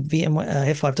product. And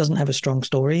F5 doesn't have a strong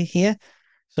story here.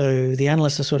 So the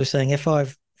analysts are sort of saying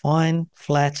F5, fine,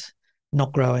 flat,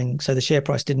 not growing. So the share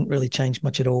price didn't really change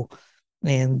much at all.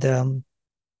 And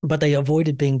but they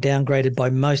avoided being downgraded by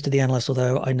most of the analysts,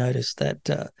 although I noticed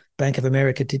that Bank of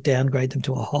America did downgrade them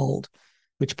to a hold,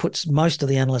 which puts most of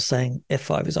the analysts saying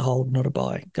F5 is a hold, not a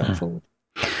buy going forward.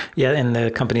 Yeah, in the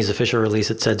company's official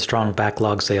release, it said strong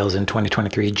backlog sales in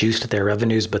 2023 juiced their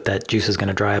revenues, but that juice is going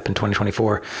to dry up in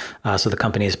 2024. So the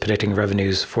company is predicting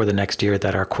revenues for the next year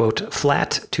that are, quote,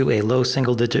 flat to a low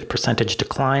single-digit percentage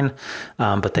decline,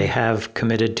 but they have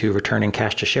committed to returning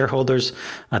cash to shareholders.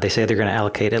 They say they're going to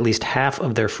allocate at least half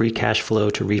of their free cash flow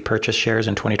to repurchase shares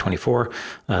in 2024.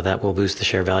 That will boost the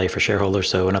share value for shareholders.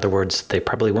 So in other words, they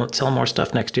probably won't sell more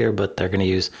stuff next year, but they're going to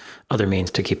use other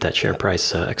means to keep that share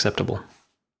price acceptable.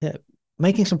 Yeah,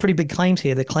 making some pretty big claims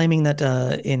here. They're claiming that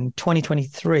in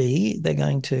 2023, they're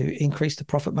going to increase the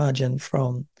profit margin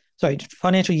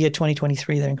financial year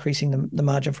 2023, they're increasing the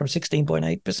margin from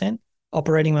 16.8%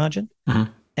 operating margin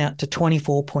out to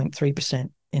 24.3%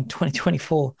 in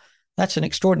 2024. That's an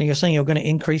extraordinary. You're saying you're going to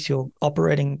increase your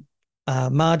operating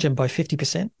margin by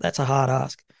 50%. That's a hard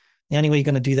ask. The only way you're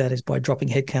going to do that is by dropping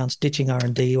headcounts, ditching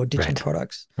R&D or ditching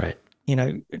products. Right.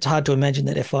 It's hard to imagine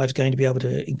that F5 is going to be able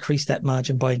to increase that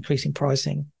margin by increasing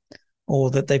pricing,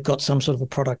 or that they've got some sort of a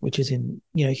product which is in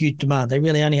huge demand. They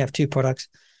really only have two products,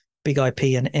 big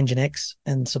IP and Nginx,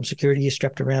 and some security is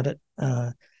strapped around it.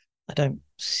 I don't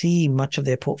see much of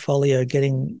their portfolio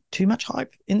getting too much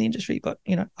hype in the industry, but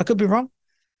I could be wrong.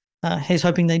 He's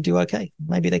hoping they do okay.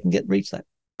 Maybe they can reach that.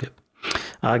 Yep.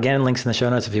 Again, links in the show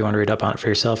notes if you want to read up on it for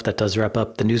yourself. That does wrap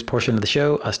up the news portion of the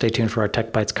show. Stay tuned for our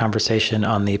Tech Bytes conversation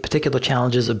on the particular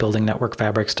challenges of building network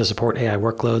fabrics to support AI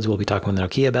workloads. We'll be talking with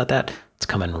Nokia about that. It's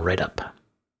coming right up.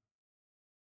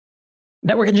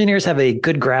 Network engineers have a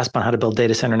good grasp on how to build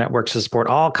data center networks to support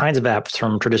all kinds of apps,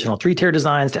 from traditional three-tier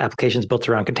designs to applications built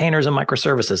around containers and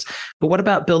microservices. But what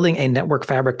about building a network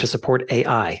fabric to support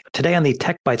AI? Today on the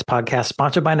Tech Bytes podcast,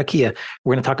 sponsored by Nokia,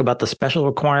 we're going to talk about the special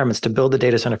requirements to build a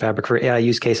data center fabric for AI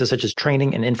use cases such as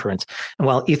training and inference. And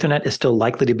while Ethernet is still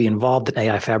likely to be involved, an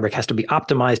AI fabric has to be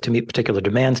optimized to meet particular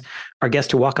demands. Our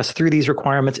guest to walk us through these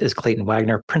requirements is Clayton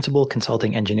Wagner, Principal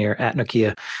Consulting Engineer at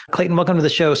Nokia. Clayton, welcome to the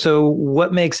show. So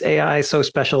what makes AI so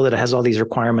special that it has all these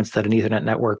requirements that an Ethernet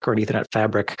network or an Ethernet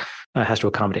fabric has to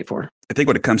accommodate for? I think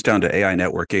when it comes down to AI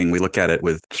networking, we look at it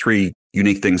with three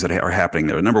unique things that are happening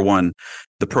there. Number one,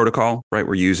 the protocol, right?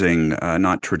 We're using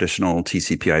not traditional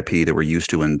TCP/IP that we're used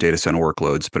to in data center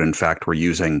workloads, but in fact, we're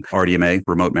using RDMA,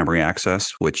 remote memory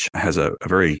access, which has a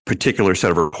very particular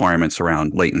set of requirements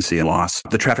around latency and loss.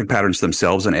 The traffic patterns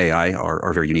themselves in AI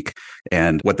are very unique.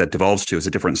 And what that devolves to is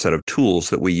a different set of tools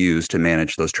that we use to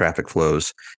manage those traffic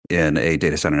flows in a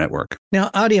data center network. Now,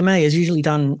 RDMA is usually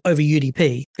done over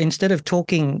UDP. Instead of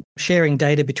sharing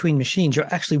data between machines,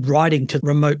 you're actually writing to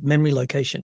remote memory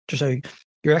location. So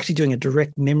you're actually doing a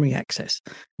direct memory access.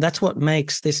 That's what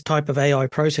makes this type of AI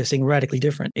processing radically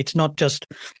different. It's not just,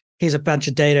 here's a bunch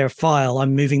of data file,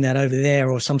 I'm moving that over there,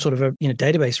 or some sort of a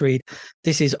database read.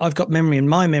 This is, I've got memory in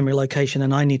my memory location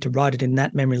and I need to write it in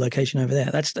that memory location over there.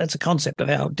 That's a concept of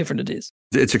how different it is.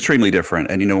 It's extremely different.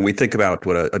 And, when we think about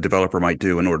what a developer might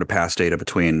do in order to pass data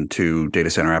between two data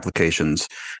center applications,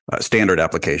 standard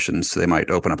applications, they might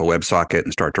open up a WebSocket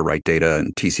and start to write data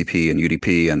in TCP and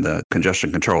UDP, and the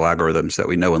congestion control algorithms that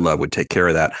we know and love would take care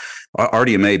of that.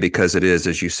 RDMA, because it is,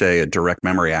 as you say, a direct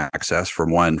memory access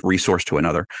from one resource to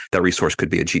another, That resource could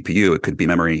be a GPU, it could be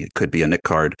memory, it could be a NIC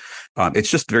card. It's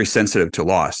just very sensitive to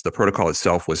loss. The protocol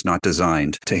itself was not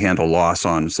designed to handle loss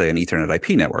on, say, an Ethernet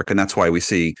IP network. And that's why we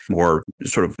see more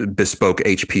sort of bespoke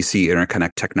HPC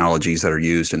interconnect technologies that are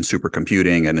used in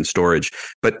supercomputing and in storage.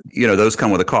 But, those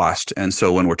come with a cost. And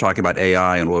so when we're talking about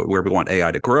AI and where we want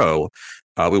AI to grow,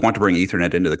 we want to bring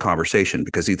Ethernet into the conversation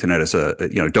because Ethernet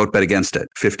is don't bet against it.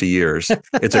 50 years.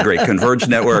 It's a great converged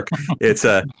network. It's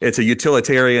a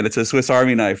utilitarian. It's a Swiss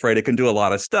Army knife, right? It can do a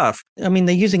lot of stuff. I mean,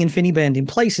 they're using InfiniBand in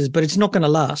places, but it's not going to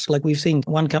last. Like we've seen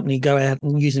one company go out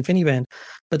and use InfiniBand,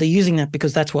 but they're using that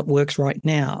because that's what works right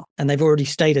now. And they've already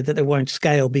stated that they won't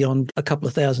scale beyond a couple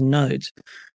of thousand nodes.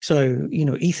 So,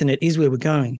 Ethernet is where we're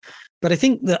going. But I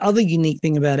think the other unique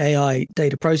thing about AI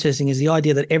data processing is the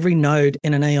idea that every node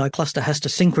in an AI cluster has to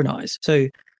synchronize. So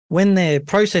when they're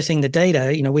processing the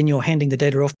data, when you're handing the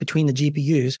data off between the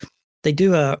GPUs, they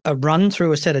do a run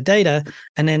through a set of data,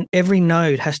 and then every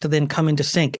node has to then come into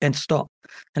sync and stop.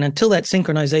 And until that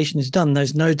synchronization is done,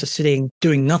 those nodes are sitting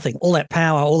doing nothing. All that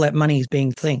power, all that money is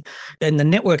being thing. And the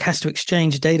network has to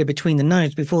exchange data between the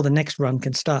nodes before the next run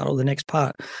can start or the next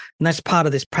part. And that's part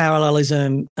of this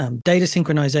parallelism, data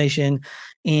synchronization.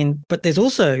 But there's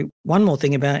also one more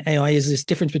thing about AI is this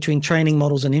difference between training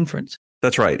models and inference.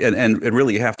 That's right. And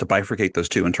really, you have to bifurcate those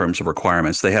two in terms of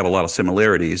requirements. They have a lot of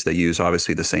similarities. They use,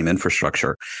 obviously, the same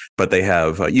infrastructure, but they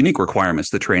have unique requirements,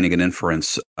 the training and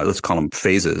inference, let's call them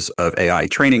phases of AI.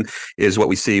 Training is what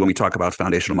we see when we talk about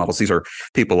foundational models. These are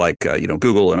people like,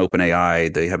 Google and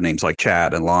OpenAI. They have names like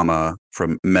Chat and Llama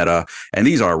from Meta. And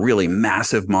these are really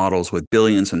massive models with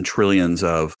billions and trillions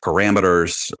of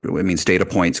parameters. It means data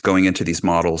points going into these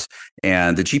models.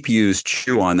 And the GPUs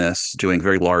chew on this, doing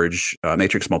very large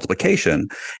matrix multiplication.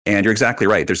 And you're exactly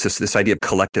right. There's this idea of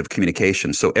collective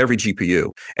communication. So every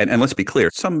GPU, and let's be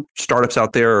clear, some startups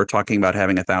out there are talking about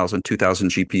having 1,000, 2,000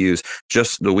 GPUs.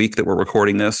 Just the week that we're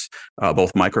recording this,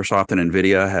 both Microsoft and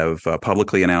NVIDIA have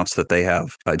publicly announced that they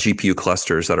have GPU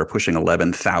clusters that are pushing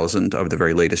 11,000 of the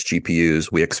very latest GPUs.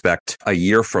 We expect a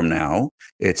year from now,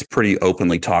 it's pretty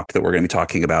openly talked that we're going to be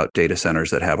talking about data centers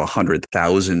that have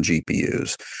 100,000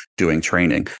 GPUs doing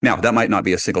training. Now, that might not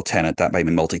be a single tenant. That might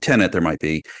be multi-tenant. There might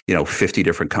be, 50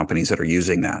 different companies that are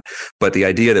using that. But the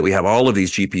idea that we have all of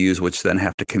these GPUs, which then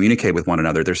have to communicate with one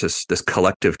another, there's this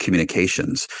collective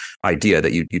communications idea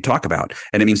that you talk about.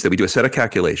 And it means that we do a set of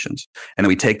calculations, and then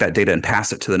we take that data and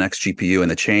pass it to the next GPU in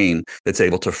the chain that's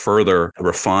able to further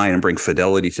refine and bring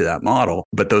fidelity to that model.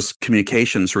 But those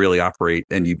communications really operate,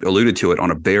 and you alluded to it,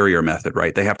 on a barrier method,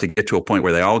 right? They have to get to a point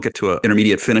where they all get to an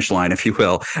intermediate finish line, if you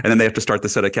will, and then they have to start the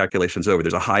set of calculations over.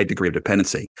 There's a high degree of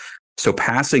dependency. So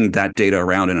passing that data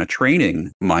around in a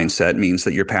training mindset means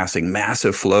that you're passing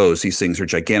massive flows. These things are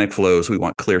gigantic flows. We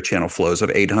want clear channel flows of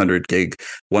 800 gig,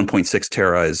 1.6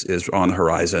 tera is on the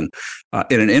horizon.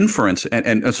 In an inference,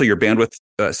 and so you're bandwidth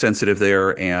sensitive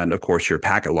there, and of course your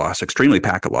packet loss, extremely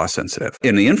packet loss sensitive.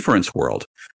 In the inference world,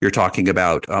 you're talking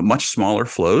about much smaller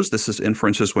flows. This is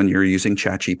inferences when you're using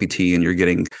ChatGPT and you're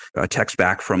getting text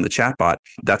back from the chatbot.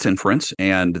 That's inference,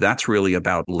 and that's really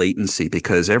about latency,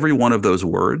 because every one of those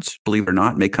words, believe it or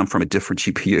not, may come from a different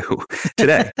GPU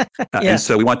today. And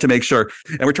so we want to make sure,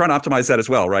 and we're trying to optimize that as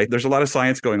well, right? There's a lot of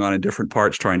science going on in different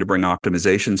parts trying to bring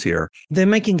optimizations here. They're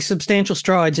making substantial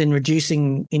strides in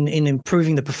reducing, in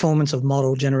improving the performance of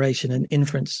model generation and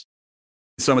inference.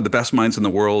 Some of the best minds in the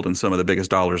world and some of the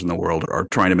biggest dollars in the world are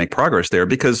trying to make progress there,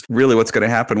 because really what's going to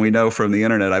happen, we know from the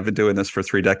internet, I've been doing this for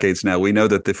 3 decades now, we know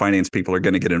that the finance people are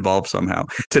going to get involved somehow.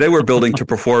 Today we're building to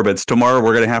performance. Tomorrow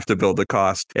we're going to have to build to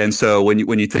cost. And so when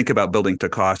you think about building to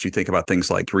cost, you think about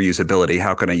things like reusability.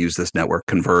 How can I use this network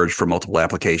converged for multiple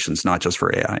applications, not just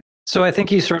for AI? So I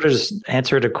think you sort of just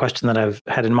answered a question that I've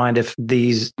had in mind. If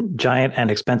these giant and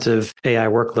expensive AI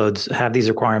workloads have these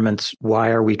requirements,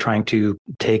 why are we trying to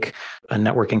take a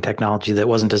networking technology that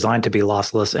wasn't designed to be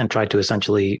lossless and try to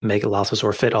essentially make it lossless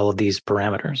or fit all of these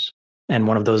parameters? And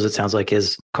one of those, it sounds like,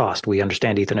 is cost. We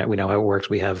understand Ethernet. We know how it works.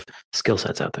 We have skill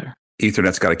sets out there.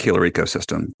 Ethernet's got a killer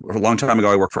ecosystem. A long time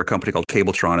ago, I worked for a company called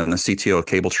Cabletron, and the CTO of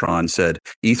Cabletron said,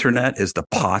 Ethernet is the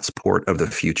POTS port of the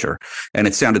future. And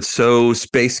it sounded so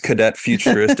space cadet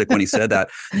futuristic when he said that.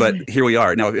 But here we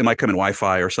are. Now, it might come in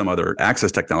Wi-Fi or some other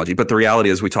access technology, but the reality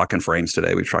is we talk in frames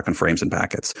today. We talk in frames and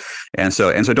packets. And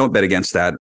so don't bet against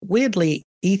that. Weirdly,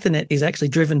 Ethernet is actually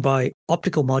driven by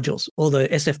optical modules, or the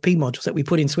SFP modules that we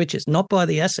put in switches, not by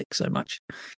the ASIC so much.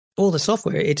 Or the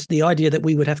software. It's the idea that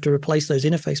we would have to replace those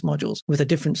interface modules with a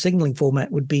different signaling format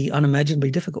would be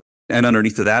unimaginably difficult. And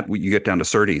underneath of that, you get down to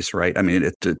SerDes, right? I mean,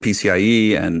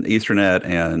 PCIe and Ethernet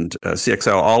and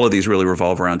CXL, all of these really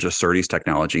revolve around just SerDes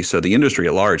technology. So the industry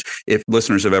at large, if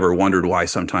listeners have ever wondered why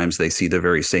sometimes they see the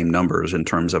very same numbers in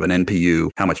terms of an NPU,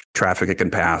 how much traffic it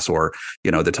can pass, or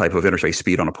the type of interface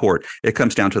speed on a port, it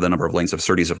comes down to the number of lanes of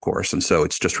SerDes, of course. And so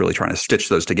it's just really trying to stitch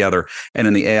those together. And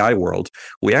in the AI world,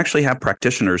 we actually have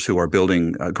practitioners who are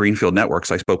building greenfield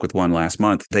networks. I spoke with one last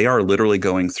month. They are literally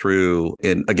going through,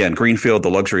 again, greenfield, the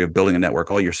luxury of building a network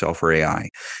all yourself for AI.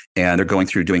 And they're going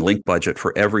through doing link budget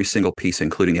for every single piece,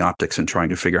 including the optics, and trying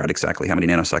to figure out exactly how many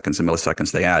nanoseconds and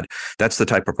milliseconds they add. That's the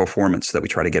type of performance that we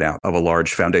try to get out of a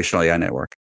large foundational AI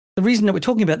network. The reason that we're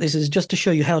talking about this is just to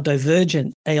show you how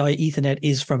divergent AI Ethernet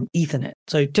is from Ethernet.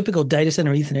 So typical data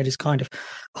center Ethernet is kind of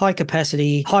high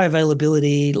capacity, high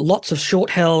availability, lots of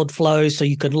short-held flows, so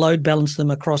you can load balance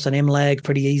them across an MLAG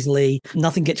pretty easily.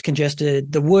 Nothing gets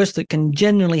congested. The worst that can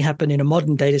generally happen in a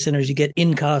modern data center is you get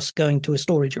incast going to a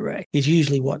storage array, is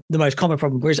usually what the most common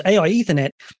problem. Whereas AI Ethernet,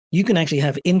 you can actually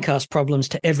have incast problems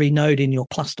to every node in your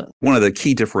cluster. One of the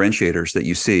key differentiators that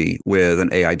you see with an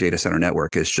AI data center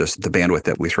network is just the bandwidth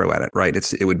that we throw at it, right?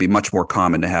 It would be much more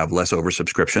common to have less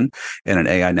oversubscription in an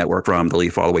AI network from the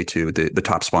leaf all the way to the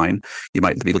top spine. You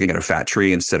might be looking at a fat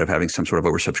tree instead of having some sort of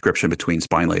oversubscription between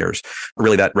spine layers.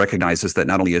 Really, that recognizes that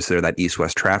not only is there that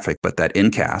east-west traffic, but that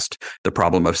incast, the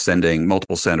problem of sending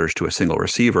multiple senders to a single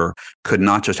receiver, could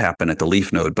not just happen at the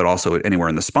leaf node, but also anywhere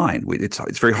in the spine.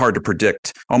 It's very hard to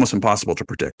predict, almost impossible to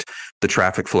predict the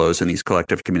traffic flows in these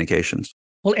collective communications.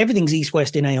 Well, everything's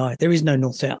east-west in AI. There is no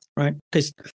north-south, right?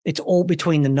 Because it's all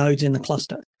between the nodes in the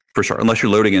cluster. For sure. Unless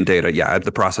you're loading in data. Yeah,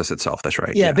 the process itself. That's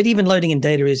right. Yeah, but even loading in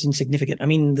data is insignificant. I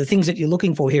mean, the things that you're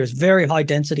looking for here is very high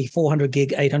density, 400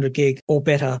 gig, 800 gig or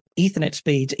better Ethernet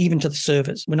speeds, even to the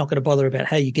servers. We're not going to bother about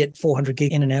how you get 400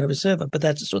 gig in and out of a server, but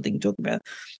that's the sort of thing you talk about.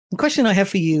 The question I have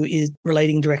for you is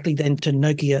relating directly then to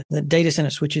Nokia, the data center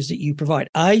switches that you provide.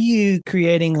 Are you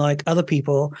creating, like other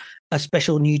people, a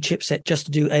special new chipset just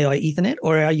to do AI Ethernet,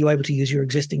 or are you able to use your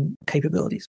existing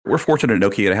capabilities? We're fortunate at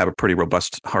Nokia to have a pretty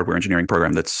robust hardware engineering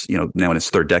program that's, now in its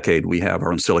third decade. We have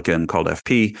our own silicon called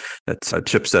FP. That's a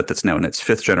chipset that's now in its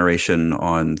fifth generation.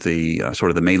 On the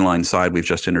sort of the mainline side, we've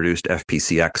just introduced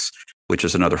FPCX, which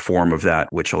is another form of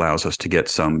that, which allows us to get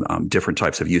some different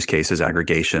types of use cases,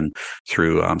 aggregation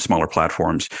through smaller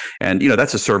platforms. And,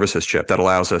 that's a services chip that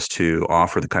allows us to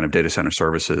offer the kind of data center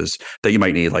services that you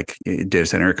might need, like data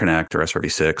center interconnect or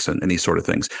SRv6 and these sort of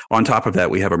things. On top of that,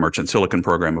 we have a merchant silicon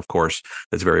program, of course,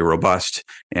 that's very robust,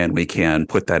 and we can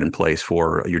put that in place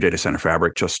for your data center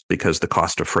fabric just because the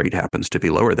cost of freight happens to be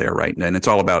lower there, right? And it's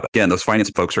all about, again, those finance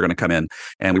folks are going to come in,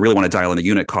 and we really want to dial in the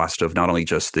unit cost of not only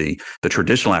just the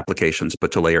traditional application,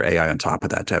 but to layer AI on top of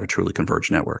that to have a truly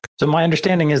converged network. So my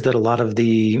understanding is that a lot of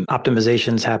the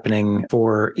optimizations happening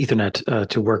for Ethernet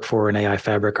to work for an AI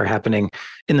fabric are happening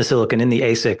in the silicon, in the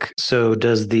ASIC. So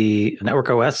does the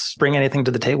network OS bring anything to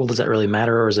the table? Does that really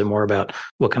matter? Or is it more about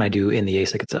what can I do in the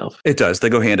ASIC itself? It does. They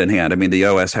go hand in hand. I mean, the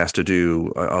OS has to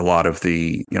do a lot of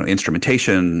the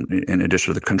instrumentation in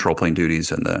addition to the control plane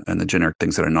duties and the generic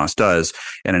things that a NOS does.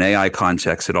 In an AI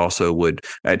context, it also would,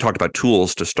 I talked about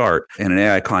tools to start. In an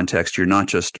AI context, you're not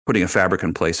just putting a fabric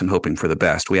in place and hoping for the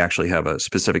best. We actually have a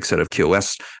specific set of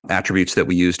QoS attributes that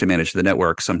we use to manage the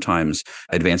network. Sometimes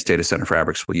advanced data center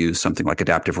fabrics will use something like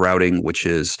adaptive routing, which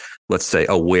is, let's say,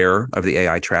 aware of the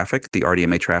AI traffic. The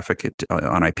RDMA traffic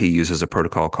on IP uses a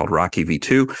protocol called Rocky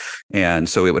V2. And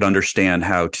so it would understand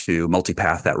how to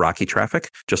multipath that Rocky traffic,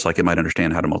 just like it might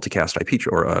understand how to multicast IP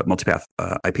or multipath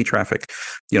IP traffic.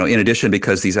 In addition,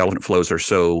 because these element flows are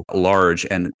so large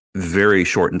and very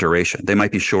short in duration, they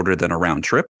might be shorter than a round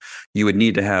trip. You would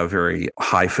need to have very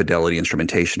high fidelity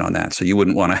instrumentation on that. So you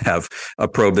wouldn't want to have a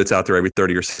probe that's out there every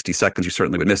 30 or 60 seconds. You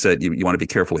certainly would miss it. You want to be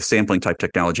careful with sampling type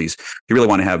technologies. You really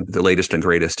want to have the latest and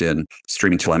greatest in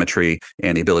streaming telemetry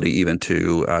and the ability even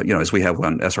to, as we have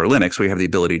on SR Linux, we have the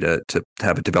ability to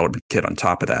have a development kit on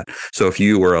top of that. So if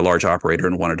you were a large operator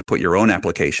and wanted to put your own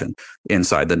application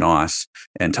inside the NOS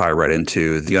and tie right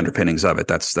into the underpinnings of it,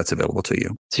 that's available to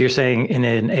you. So you're saying in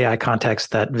an AI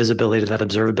context, that visibility, that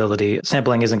observability,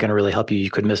 sampling isn't going to really help you. You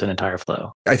could miss an entire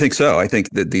flow. I think so. I think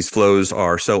that these flows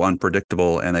are so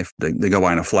unpredictable and they go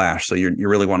by in a flash. So you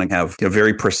really want to have a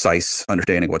very precise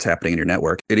understanding of what's happening in your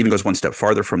network. It even goes one step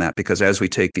farther from that, because as we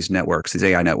take these networks, these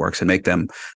AI networks, and make them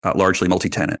largely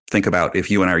multi-tenant, think about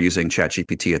if you and I are using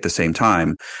ChatGPT at the same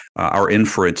time, our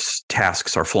inference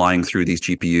tasks are flying through these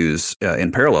GPUs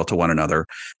in parallel to one another.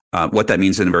 What that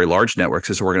means in very large networks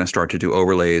is we're going to start to do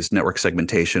overlays, network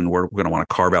segmentation. We're going to want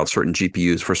to carve out certain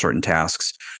GPUs for certain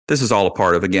tasks. This is all a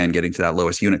part of, again, getting to that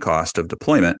lowest unit cost of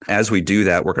deployment. As we do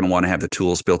that, we're going to want to have the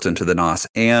tools built into the NOS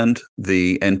and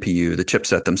the NPU, the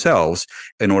chipset themselves,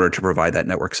 in order to provide that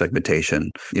network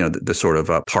segmentation, the sort of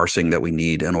parsing that we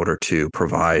need in order to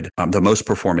provide the most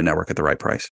performant network at the right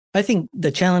price. I think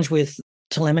the challenge with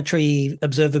telemetry,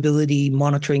 observability,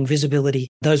 monitoring, visibility,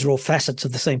 those are all facets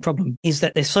of the same problem, is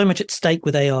that there's so much at stake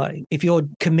with AI. If you're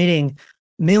committing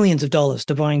millions of dollars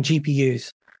to buying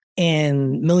GPUs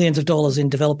and millions of dollars in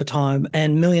developer time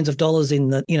and millions of dollars in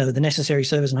the necessary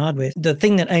servers and hardware, the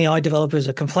thing that AI developers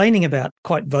are complaining about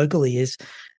quite vocally is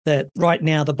that right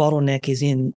now the bottleneck is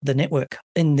in the network,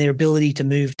 in their ability to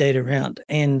move data around.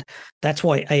 And that's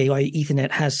why AI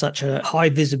Ethernet has such a high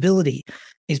visibility,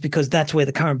 is because that's where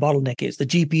the current bottleneck is. The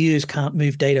GPUs can't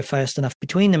move data fast enough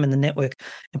between them and the network,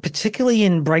 and particularly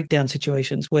in breakdown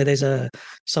situations where there's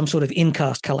some sort of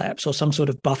incast collapse or some sort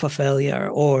of buffer failure,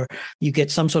 or you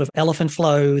get some sort of elephant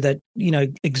flow that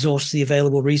exhausts the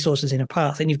available resources in a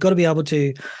path. And you've got to be able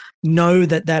to know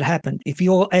that happened. If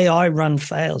your AI run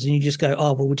fails and you just go,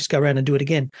 oh, well, we'll just go around and do it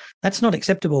again, that's not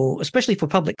acceptable, especially for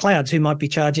public clouds who might be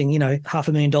charging,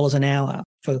 $500,000 an hour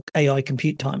for AI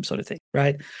compute time sort of thing,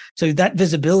 right? So that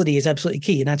visibility is absolutely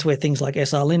key. And that's where things like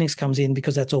SR Linux comes in,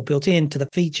 because that's all built into the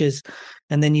features.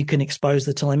 And then you can expose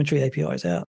the telemetry APIs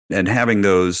out. And having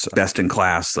those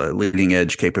best-in-class,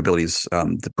 leading-edge capabilities,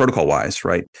 the protocol-wise,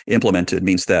 right, implemented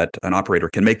means that an operator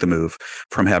can make the move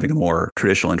from having a more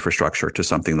traditional infrastructure to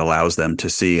something that allows them to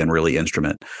see and really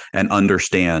instrument and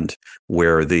understand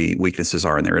where the weaknesses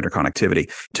are in their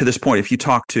interconnectivity. To this point, if you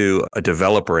talk to a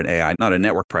developer in AI, not a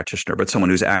network practitioner, but someone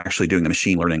who's actually doing the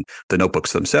machine learning, the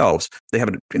notebooks themselves, they have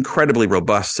an incredibly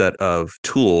robust set of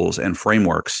tools and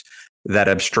frameworks that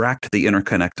abstract the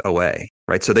interconnect away,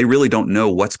 right? So they really don't know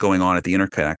what's going on at the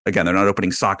interconnect. Again, they're not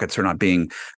opening sockets. They're not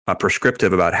being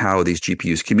prescriptive about how these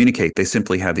GPUs communicate. They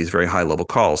simply have these very high-level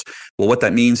calls. Well, what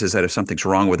that means is that if something's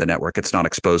wrong with the network, it's not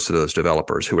exposed to those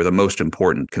developers who are the most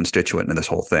important constituent in this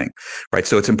whole thing, right?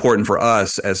 So it's important for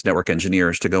us as network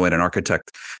engineers to go in and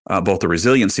architect both the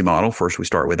resiliency model. First, we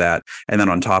start with that. And then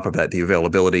on top of that, the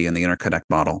availability and the interconnect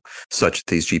model, such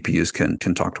that these GPUs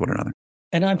can talk to one another.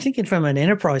 And I'm thinking from an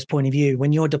enterprise point of view,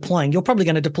 when you're deploying, you're probably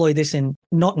going to deploy this in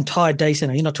not entire data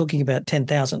center. You're not talking about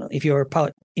 10,000. If you're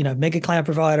a mega cloud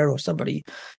provider or somebody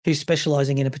who's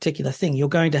specializing in a particular thing, you're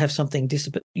going to have something, it's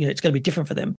going to be different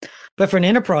for them. But for an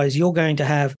enterprise, you're going to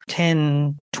have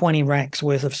 10, 20 racks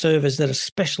worth of servers that are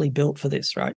specially built for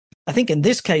this, right? I think in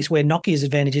this case, where Nokia's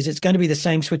advantage is, it's going to be the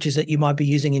same switches that you might be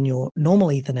using in your normal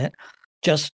Ethernet,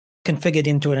 just configured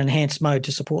into an enhanced mode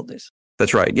to support this.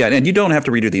 That's right. Yeah. And you don't have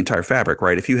to redo the entire fabric,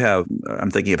 right? If you have,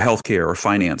 I'm thinking of healthcare or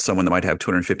finance, someone that might have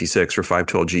 256 or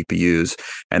 512 GPUs,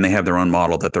 and they have their own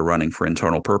model that they're running for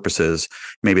internal purposes.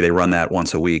 Maybe they run that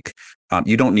once a week.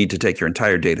 You don't need to take your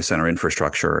entire data center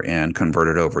infrastructure and convert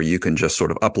it over. You can just sort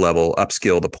of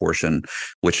upskill the portion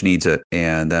which needs it.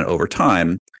 And then over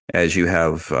time, as you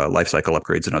have lifecycle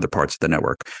upgrades in other parts of the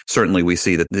network, certainly we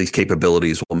see that these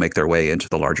capabilities will make their way into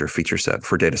the larger feature set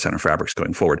for data center fabrics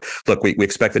going forward. Look, we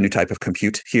expect a new type of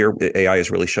compute here. AI is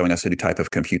really showing us a new type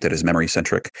of compute that is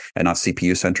memory-centric and not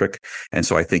CPU-centric. And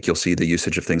so I think you'll see the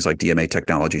usage of things like DMA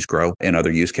technologies grow in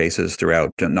other use cases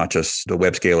throughout, not just the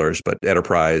web scalers, but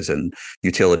enterprise and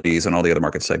utilities and all the other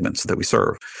market segments that we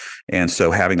serve. And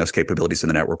so having those capabilities in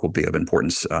the network will be of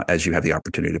importance as you have the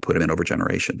opportunity to put them in over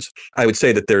generations. I would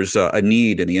say that there's a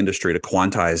need in the industry to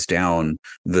quantize down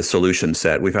the solution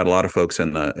set. We've had a lot of folks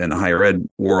in the higher ed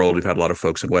world. We've had a lot of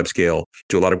folks in web scale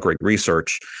do a lot of great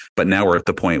research, but now we're at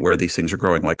the point where these things are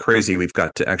growing like crazy. We've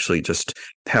got to actually just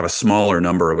have a smaller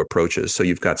number of approaches. So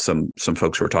you've got some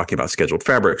folks who are talking about scheduled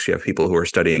fabrics. You have people who are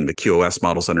studying the QoS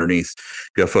models underneath.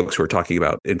 You have folks who are talking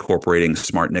about incorporating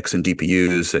smart NICs and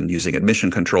DPUs and using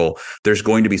admission control. There's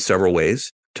going to be several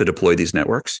ways to deploy these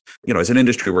networks. As an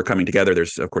industry, we're coming together.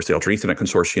 There's, of course, the Ultra Ethernet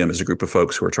Consortium is a group of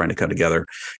folks who are trying to come together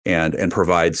and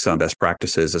provide some best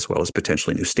practices as well as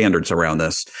potentially new standards around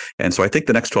this. And so I think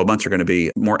the next 12 months are going to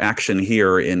be more action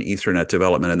here in Ethernet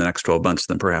development in the next 12 months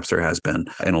than perhaps there has been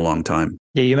in a long time.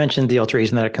 Yeah, you mentioned the Ultra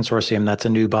Ethernet Consortium. That's a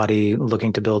new body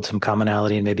looking to build some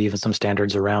commonality and maybe even some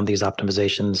standards around these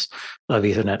optimizations of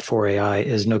Ethernet for AI.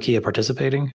 Is Nokia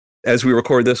participating? As we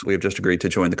record this, we have just agreed to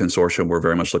join the consortium. We're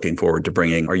very much looking forward to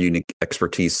bringing our unique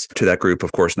expertise to that group.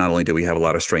 Of course, not only do we have a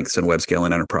lot of strengths in web scale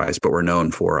and enterprise, but we're known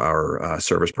for our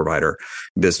service provider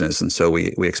business. And so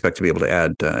we expect to be able to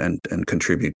add and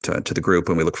contribute to the group,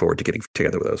 and we look forward to getting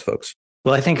together with those folks.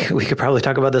 Well, I think we could probably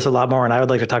talk about this a lot more, and I would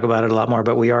like to talk about it a lot more,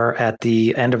 but we are at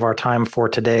the end of our time for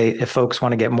today. If folks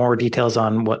want to get more details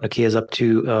on what Nokia is up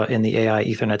to in the AI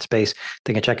Ethernet space,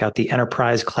 they can check out the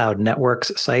Enterprise Cloud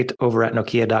Networks site over at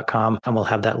nokia.com, and we'll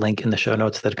have that link in the show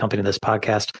notes that accompany this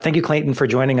podcast. Thank you, Clayton, for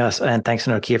joining us, and thanks to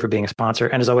Nokia for being a sponsor.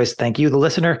 And as always, thank you, the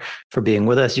listener, for being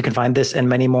with us. You can find this and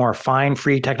many more fine,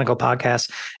 free technical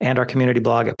podcasts and our community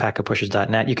blog at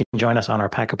packetpushers.net. You can join us on our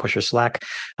Packet Pushers Slack.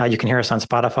 You can hear us on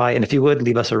Spotify, and if you would,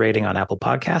 leave us a rating on Apple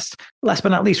Podcasts. Last but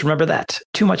not least, remember that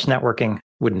too much networking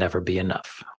would never be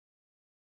enough.